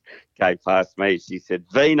waitresses came past me. She said,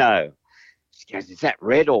 "Vino." She goes, "Is that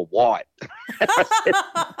red or white?" I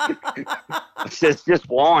said, "It's just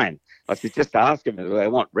wine." I said, "Just ask them if they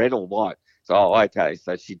want red or white." So, okay.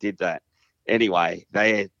 So she did that. Anyway,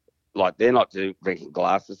 they're not drinking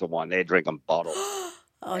glasses of wine; they're drinking bottles.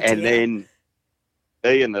 Oh And dear. then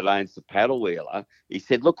Ian, that owns the paddle wheeler, he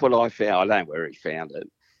said, "Look what I found." I don't know where he found it.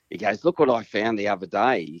 He goes, "Look what I found the other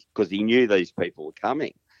day," because he knew these people were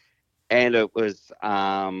coming, and it was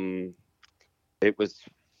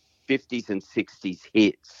 50s and 60s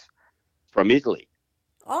hits from Italy.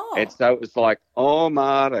 And Oh. so it was like, "Oh,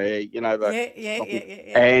 mare," the Yeah, yeah, yeah, song. yeah,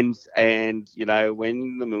 yeah. And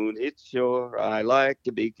when the moon hits your eye like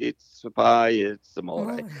a big hits pie, it's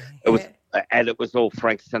amore. Oh, It was, yeah. and it was all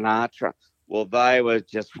Frank Sinatra. Well, they were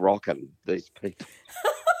just rocking, these people.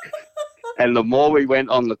 And the more we went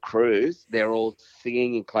on the cruise, they're all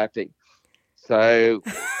singing and clapping. So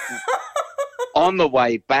on the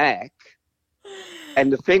way back,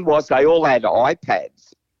 and the thing was, they all had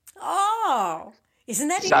iPads. Oh, isn't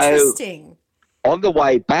that So interesting? on the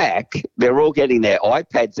way back, they're all getting their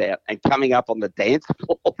iPads out and coming up on the dance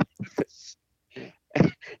floor with us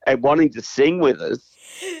and wanting to sing with us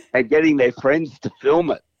and getting their friends to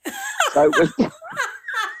film it.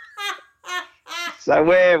 So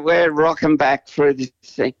we're rocking back through this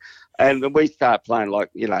thing, and we start playing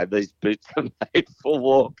like these boots are made for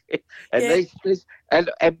walking, and Yeah,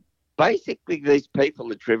 and basically these people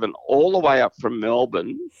had driven all the way up from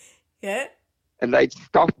Melbourne, yeah, and they'd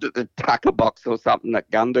stopped at the Tucker Box or something at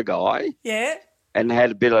Gundagai yeah. and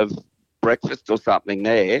had a bit of breakfast or something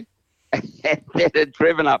there, and then had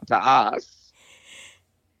driven up to us,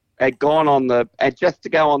 had gone just to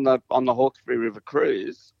go on the Hawkesbury River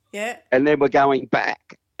cruise. Yeah. And then we're going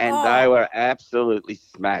back. and they were absolutely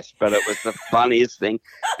smashed. But it was the funniest thing.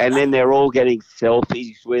 And then they're all getting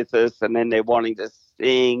selfies with us, and then they're wanting to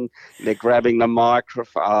sing. And they're grabbing the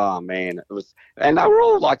microphone. Oh man, it was, and they were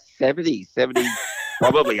all like 70,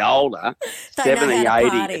 probably older, They 70, know how to 80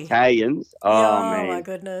 party. Italians. Oh man, my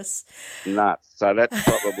goodness. nuts. So that's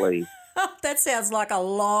probably. That sounds like a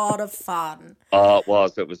lot of fun. Oh, it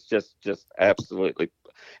was. It was just absolutely,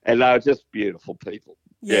 and they were just beautiful people.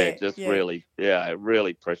 Yeah, just really,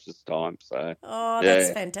 really precious time. So. Oh,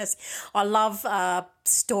 that's fantastic. I love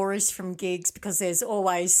stories from gigs because there's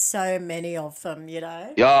always so many of them, you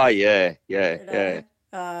know. Oh, yeah.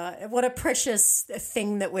 What a precious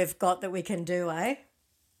thing that we've got that we can do, eh?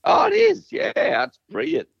 Oh, it is. Yeah, it's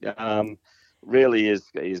brilliant. Really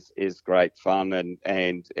is great fun, and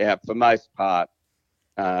for most part,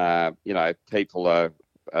 people are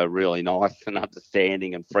really nice and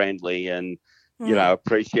understanding and friendly, and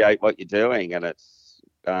appreciate what you're doing, and it's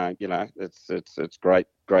it's great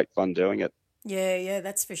fun doing it. Yeah,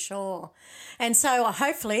 that's for sure. And so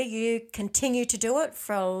hopefully you continue to do it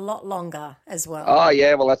for a lot longer as well. Oh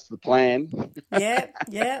yeah, well that's the plan. Yeah.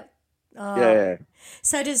 Oh. Yeah.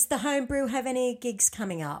 So does the Homebrew have any gigs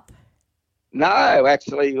coming up? No,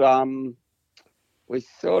 actually, we were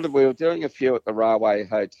doing a few at the Railway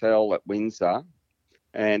Hotel at Windsor,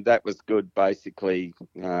 and that was good. Basically,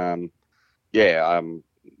 because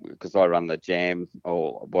I run the jam,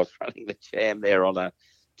 or was running the jam there on a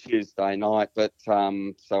Tuesday night, but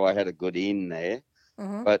so I had a good in there.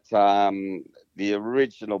 Mm-hmm. But the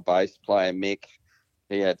original bass player Mick,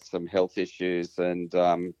 he had some health issues and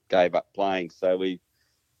gave up playing. So we've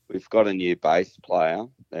got a new bass player,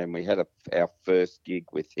 and we had our first gig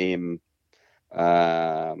with him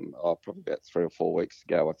probably about 3 or 4 weeks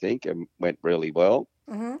ago, I think, and went really well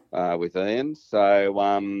with Ian. So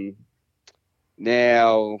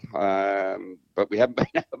now, but we haven't been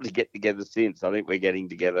able to get together since. I think we're getting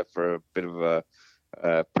together for a bit of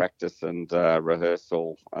a practice and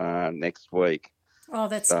rehearsal next week. Oh,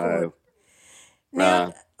 that's good.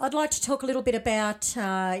 Now, I'd like to talk a little bit about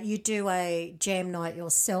you do a jam night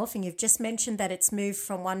yourself, and you've just mentioned that it's moved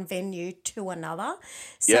from one venue to another.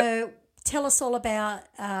 So tell us all about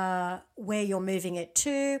where you're moving it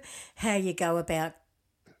to, how you go about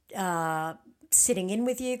sitting in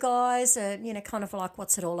with you guys, kind of like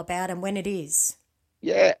what's it all about and when it is.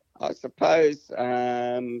 Yeah, I suppose.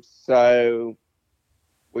 So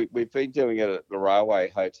we've been doing it at the Railway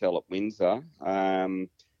Hotel at Windsor.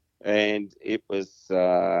 And it was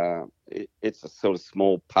it's a sort of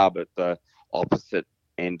small pub at the opposite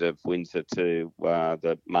end of Windsor to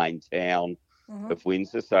the main town of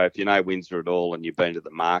Windsor. So if you know Windsor at all and you've been to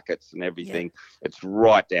the markets and everything, it's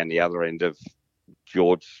right down the other end of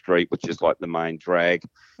George Street, which is like the main drag,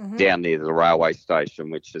 down near the railway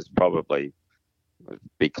station, which is probably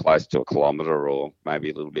be close to a kilometre or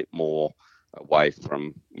maybe a little bit more away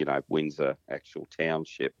from, Windsor actual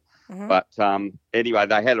township. But anyway,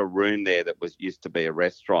 they had a room there that used to be a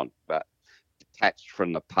restaurant, but detached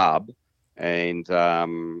from the pub. And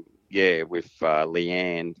with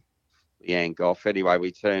Leanne Goff. Anyway,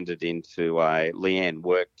 we turned it into Leanne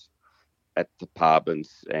worked at the pub, and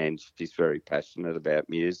she's very passionate about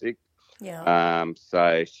music. Yeah.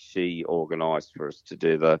 So she organised for us to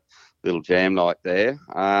do the little jam night there.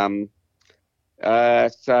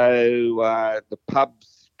 So the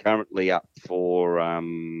pub's currently up for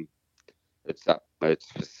it's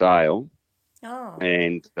for sale. Oh.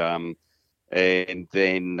 And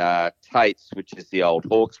then Tate's, which is the old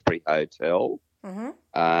Hawkesbury Hotel,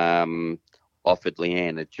 offered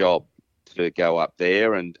Leanne a job to go up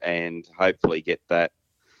there and hopefully get that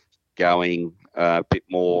going a bit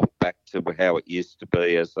more back to how it used to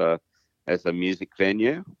be as a music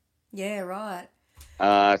venue. Yeah, right.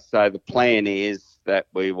 So the plan is that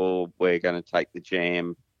we're going to take the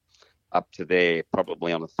jam up to there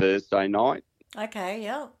probably on a Thursday night. Okay,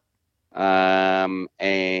 yeah.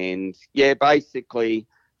 And yeah, basically,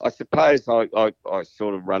 I suppose I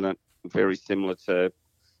sort of run it very similar to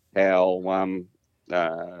how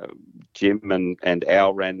Jim and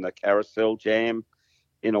Al ran the Carousel Jam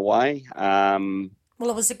in a way. Well,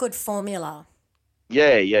 it was a good formula.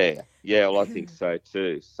 Yeah. Well, I think so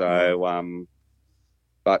too. So,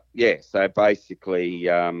 but yeah, so basically,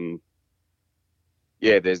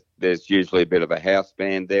 there's usually a bit of a house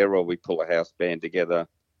band there, or we pull a house band together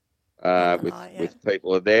with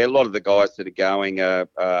people are there. A lot of the guys that are going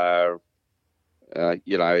are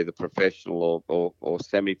either professional or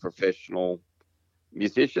semi-professional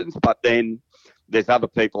musicians. But then there's other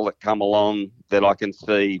people that come along that I can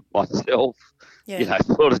see myself,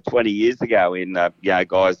 sort of 20 years ago in,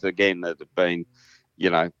 guys, again, that have been,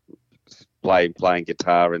 playing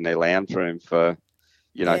guitar in their lounge room for,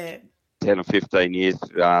 you know, Yeah. 10 or 15 years,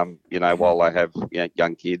 while they have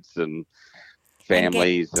young kids and And get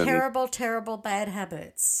families and terrible, terrible bad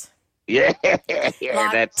habits yeah,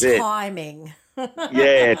 like that's it. timing.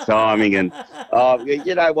 Yeah, timing and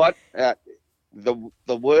you know what? The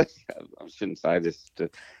worst. I shouldn't say this,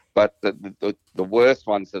 but the worst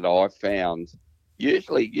ones that I found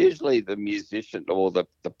usually the musician or the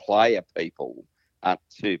player people aren't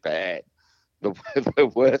too bad. The the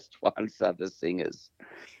worst ones are the singers. The,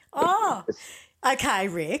 Oh, okay,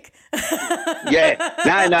 Rick.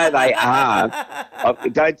 yeah, no, they are.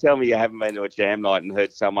 Don't tell me you haven't been to a jam night and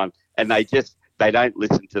heard someone and they don't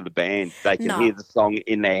listen to the band. They can No. hear the song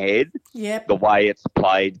in their head, Yep. the way it's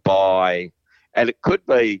played by, and it could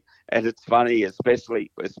be. And it's funny, especially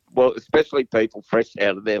people fresh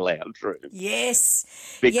out of their lounge room Yes.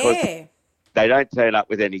 because Yeah. they don't turn up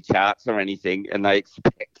with any charts or anything, and they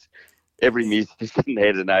expect every musician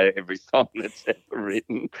there to know every song that's ever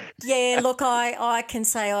written. Yeah, look, I can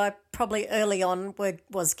say I probably early on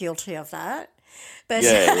was guilty of that. But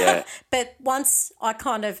Yeah. but once I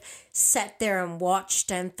kind of sat there and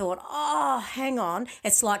watched and thought, oh, hang on,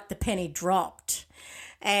 it's like the penny dropped.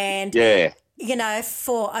 And, Yeah. you know,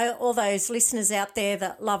 for all those listeners out there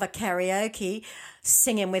that love a karaoke,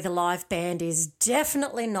 singing with a live band is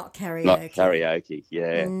definitely not karaoke. Not karaoke,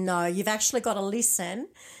 yeah. No, you've actually got to listen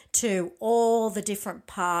to all the different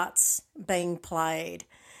parts being played.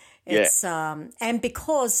 It's and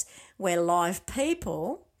because we're live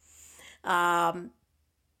people,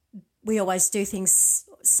 we always do things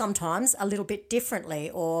sometimes a little bit differently,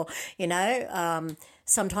 or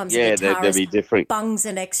sometimes Yeah, the they'll be guitarist different. bungs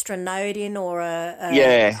an extra note in, or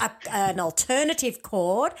an alternative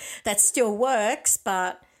chord that still works,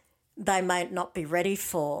 but they may not be ready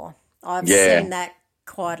for. I've seen that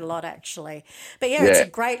quite a lot actually. But it's a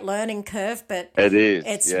great learning curve, but it is.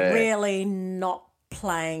 It's really not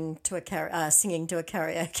playing to singing to a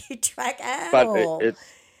karaoke track at all. But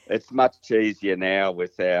it's much easier now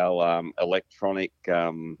with our electronic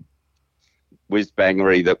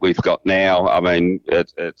whiz-bangery that we've got now. I mean,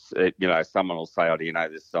 someone will say, "Oh, do you know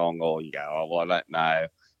this song?" Or you go, "Oh, well, I don't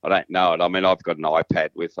know it." I mean, I've got an iPad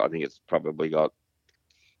with, I think it's probably got,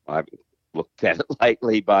 I haven't looked at it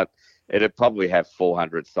lately, but it'd probably have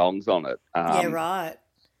 400 songs on it. Yeah, right.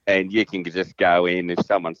 And you can just go in if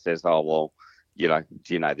someone says, "Oh, well, do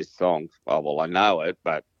you know this song?" "Oh, well, I know it,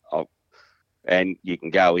 but..." And you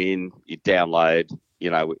can go in, you download,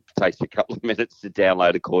 it takes you a couple of minutes to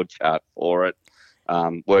download a chord chart for it,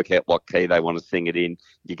 work out what key they want to sing it in.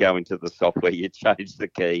 You go into the software, you change the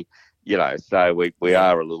key, so we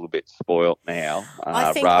are a little bit spoilt now.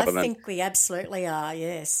 I rather than think we absolutely are,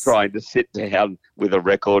 yes. trying to sit down with a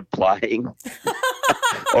record playing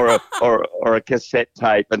or a cassette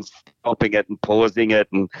tape and stopping it and pausing it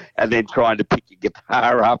and then trying to pick your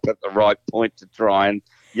guitar up at the right point to try and,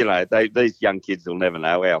 these young kids will never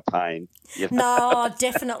know our pain. No,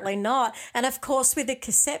 definitely not. And of course, with a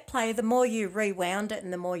cassette player, the more you rewound it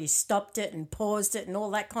and the more you stopped it and paused it and all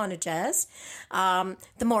that kind of jazz, the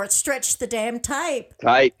more it stretched the damn tape.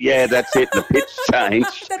 Tape, yeah, that's it. The pitch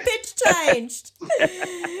changed. The pitch changed.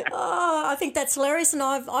 Oh, I think that's hilarious. And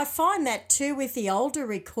I find that too with the older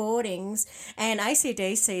recordings. And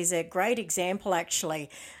AC/DC is a great example, actually.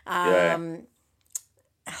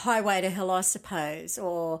 Highway to Hell, I suppose,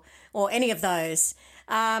 or any of those.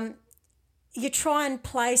 You try and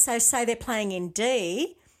play, so say they're playing in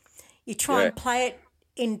D, you try and play it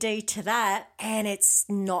in D to that, and it's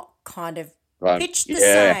not kind of pitched the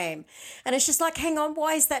same. And it's just like, hang on,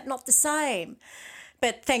 why is that not the same?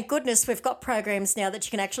 But thank goodness we've got programs now that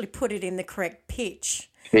you can actually put it in the correct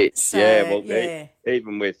pitch.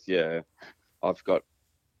 Even with, I've got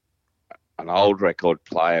an old record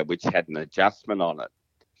player which had an adjustment on it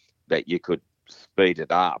that you could speed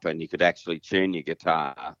it up and you could actually tune your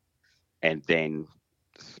guitar and then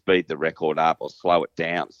speed the record up or slow it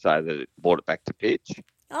down so that it brought it back to pitch.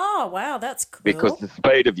 Oh, wow, that's cool. Because the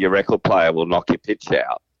speed of your record player will knock your pitch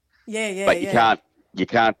out. But you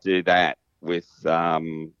can't do that with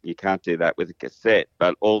a cassette.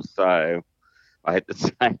 But also, I had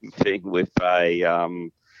the same thing with a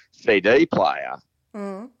CD player.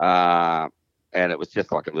 And it was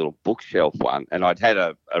just like a little bookshelf one. And I'd had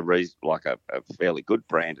a fairly good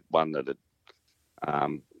branded one that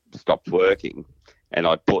had stopped working. And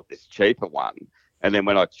I'd bought this cheaper one. And then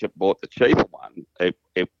when I bought the cheaper one,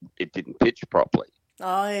 it didn't pitch properly.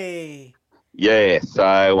 Aye. Yeah,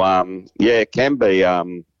 so it can be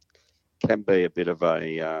a bit of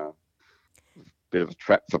a bit of a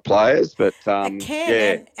trap for players. But It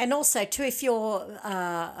can, and also too, if you're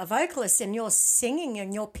a vocalist and you're singing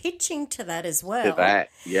and you're pitching to that as well, that,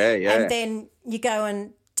 and then you go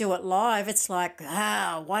and do it live, it's like,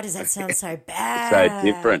 why does that sound so bad? So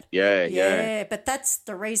different, yeah. But that's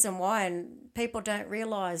the reason why, and people don't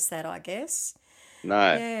realise that, I guess.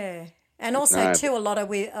 No. Yeah. And also too, a lot of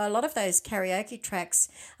those karaoke tracks,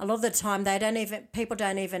 a lot of the time people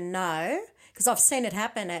don't even know, because I've seen it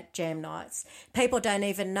happen at jam nights. People don't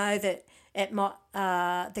even know that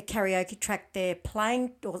the karaoke track they're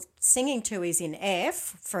playing or singing to is in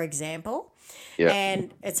F, for example,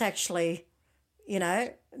 and it's actually,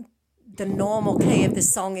 the normal key of the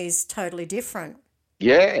song is totally different.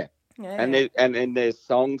 Yeah. And there's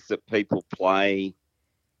songs that people play.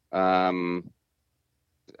 And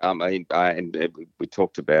we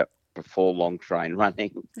talked about before Long Train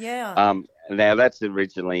Running. Yeah. Now that's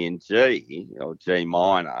originally in G or G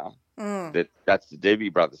minor. That's the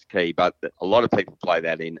Doobie Brothers key, but a lot of people play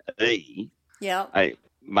that in E. Yeah.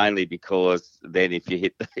 Mainly because then if you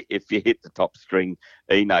hit the top string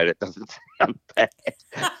E note, it doesn't sound bad.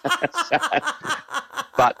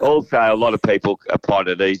 But also a lot of people find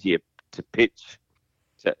it easier to pitch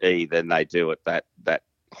to E than they do at that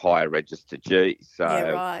higher register G. So yeah,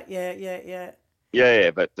 right. Yeah.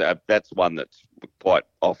 Yeah, but that's one that quite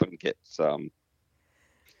often gets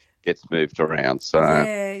moved around. So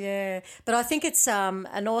yeah. But I think it's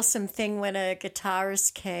an awesome thing when a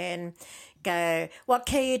guitarist can go, "What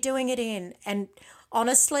key are you doing it in?" And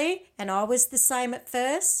honestly, and I was the same at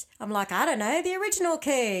first. I'm like, I don't know, the original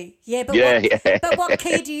key. Yeah, but what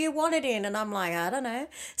key do you want it in? And I'm like, I don't know.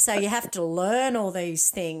 So you have to learn all these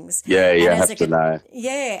things. Yeah, you have to know.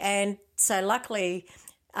 Yeah, and so luckily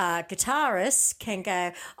guitarists can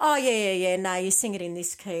go, oh, yeah, no, you sing it in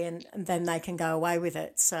this key, and then they can go away with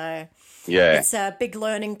it. So yeah, it's a big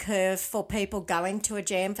learning curve for people going to a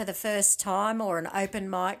jam for the first time or an open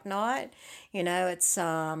mic night. It's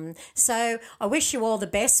so I wish you all the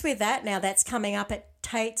best with that. Now that's coming up at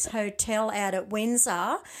Tate's Hotel out at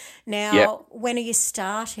Windsor. Now, when are you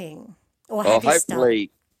starting? Or have you started?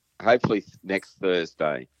 Hopefully next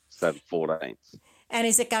Thursday, so the 14th. And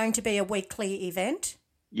is it going to be a weekly event?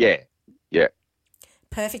 Yeah.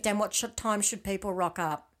 Perfect. And what time should people rock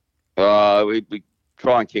up? We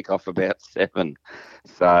try and kick off about 7.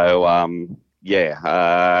 So, I'm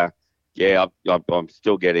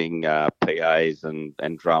still getting PAs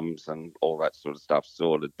and drums and all that sort of stuff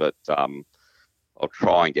sorted, but I'll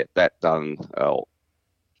try and get that done.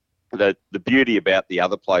 The beauty about the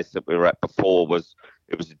other place that we were at before was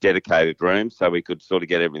it was a dedicated room, so we could sort of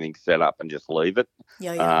get everything set up and just leave it.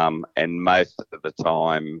 Yeah. And most of the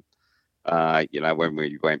time, when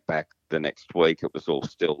we went back the next week, it was all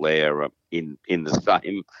still there in the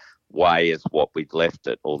same way as what we'd left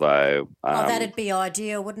it. Although that'd be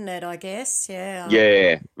ideal, wouldn't it? I guess. Yeah.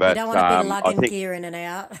 Yeah, but you don't want to be lugging gear in and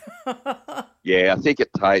out. Yeah, I think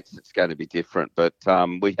at Tate's it's going to be different. But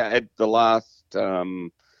we had the last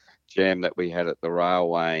jam that we had at the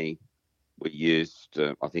railway. We used,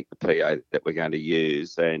 I think, the PA that we're going to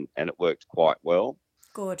use, and it worked quite well.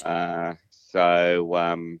 Good. Look,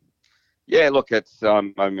 it's.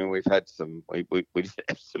 We've had some. We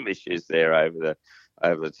have some issues there over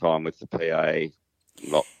the time with the PA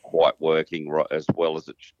not quite working as well as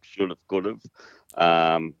it could have,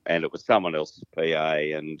 and it was someone else's PA,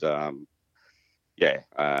 and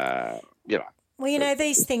Well,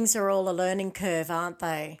 these things are all a learning curve, aren't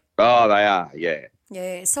they? Oh, they are. Yeah.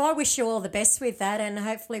 Yeah, so I wish you all the best with that, and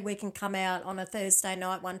hopefully we can come out on a Thursday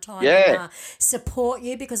night one time and support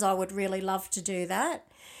you, because I would really love to do that.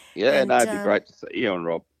 Yeah, it'd be great to see you and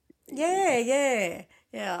Rob. Yeah.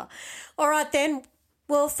 All right then.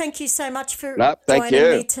 Well, thank you so much for joining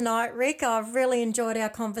me tonight, Rick. I've really enjoyed our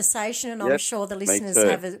conversation, and I'm sure the listeners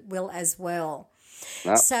will as well.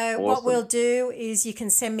 Awesome. What we'll do is you can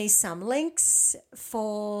send me some links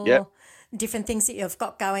for different things that you've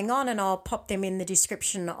got going on, and I'll pop them in the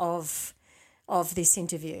description of this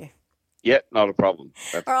interview. Yep, not a problem.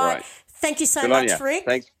 That's all right. Great. Thank you so much, Rick.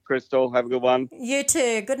 Thanks, Crystal. Have a good one. You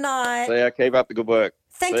too. Good night. See ya. Keep up the good work.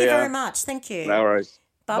 Thank you very much. Thank you. No worries.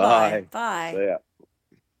 Bye-bye. Bye. See ya.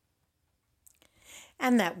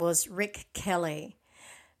 And that was Rick Kelly.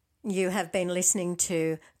 You have been listening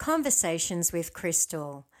to Conversations with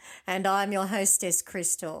Crystal, and I'm your hostess,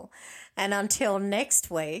 Crystal. And until next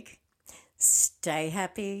week, stay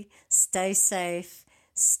happy, stay safe,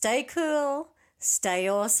 stay cool, stay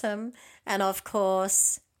awesome, and of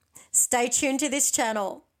course, stay tuned to this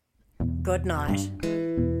channel. Good night.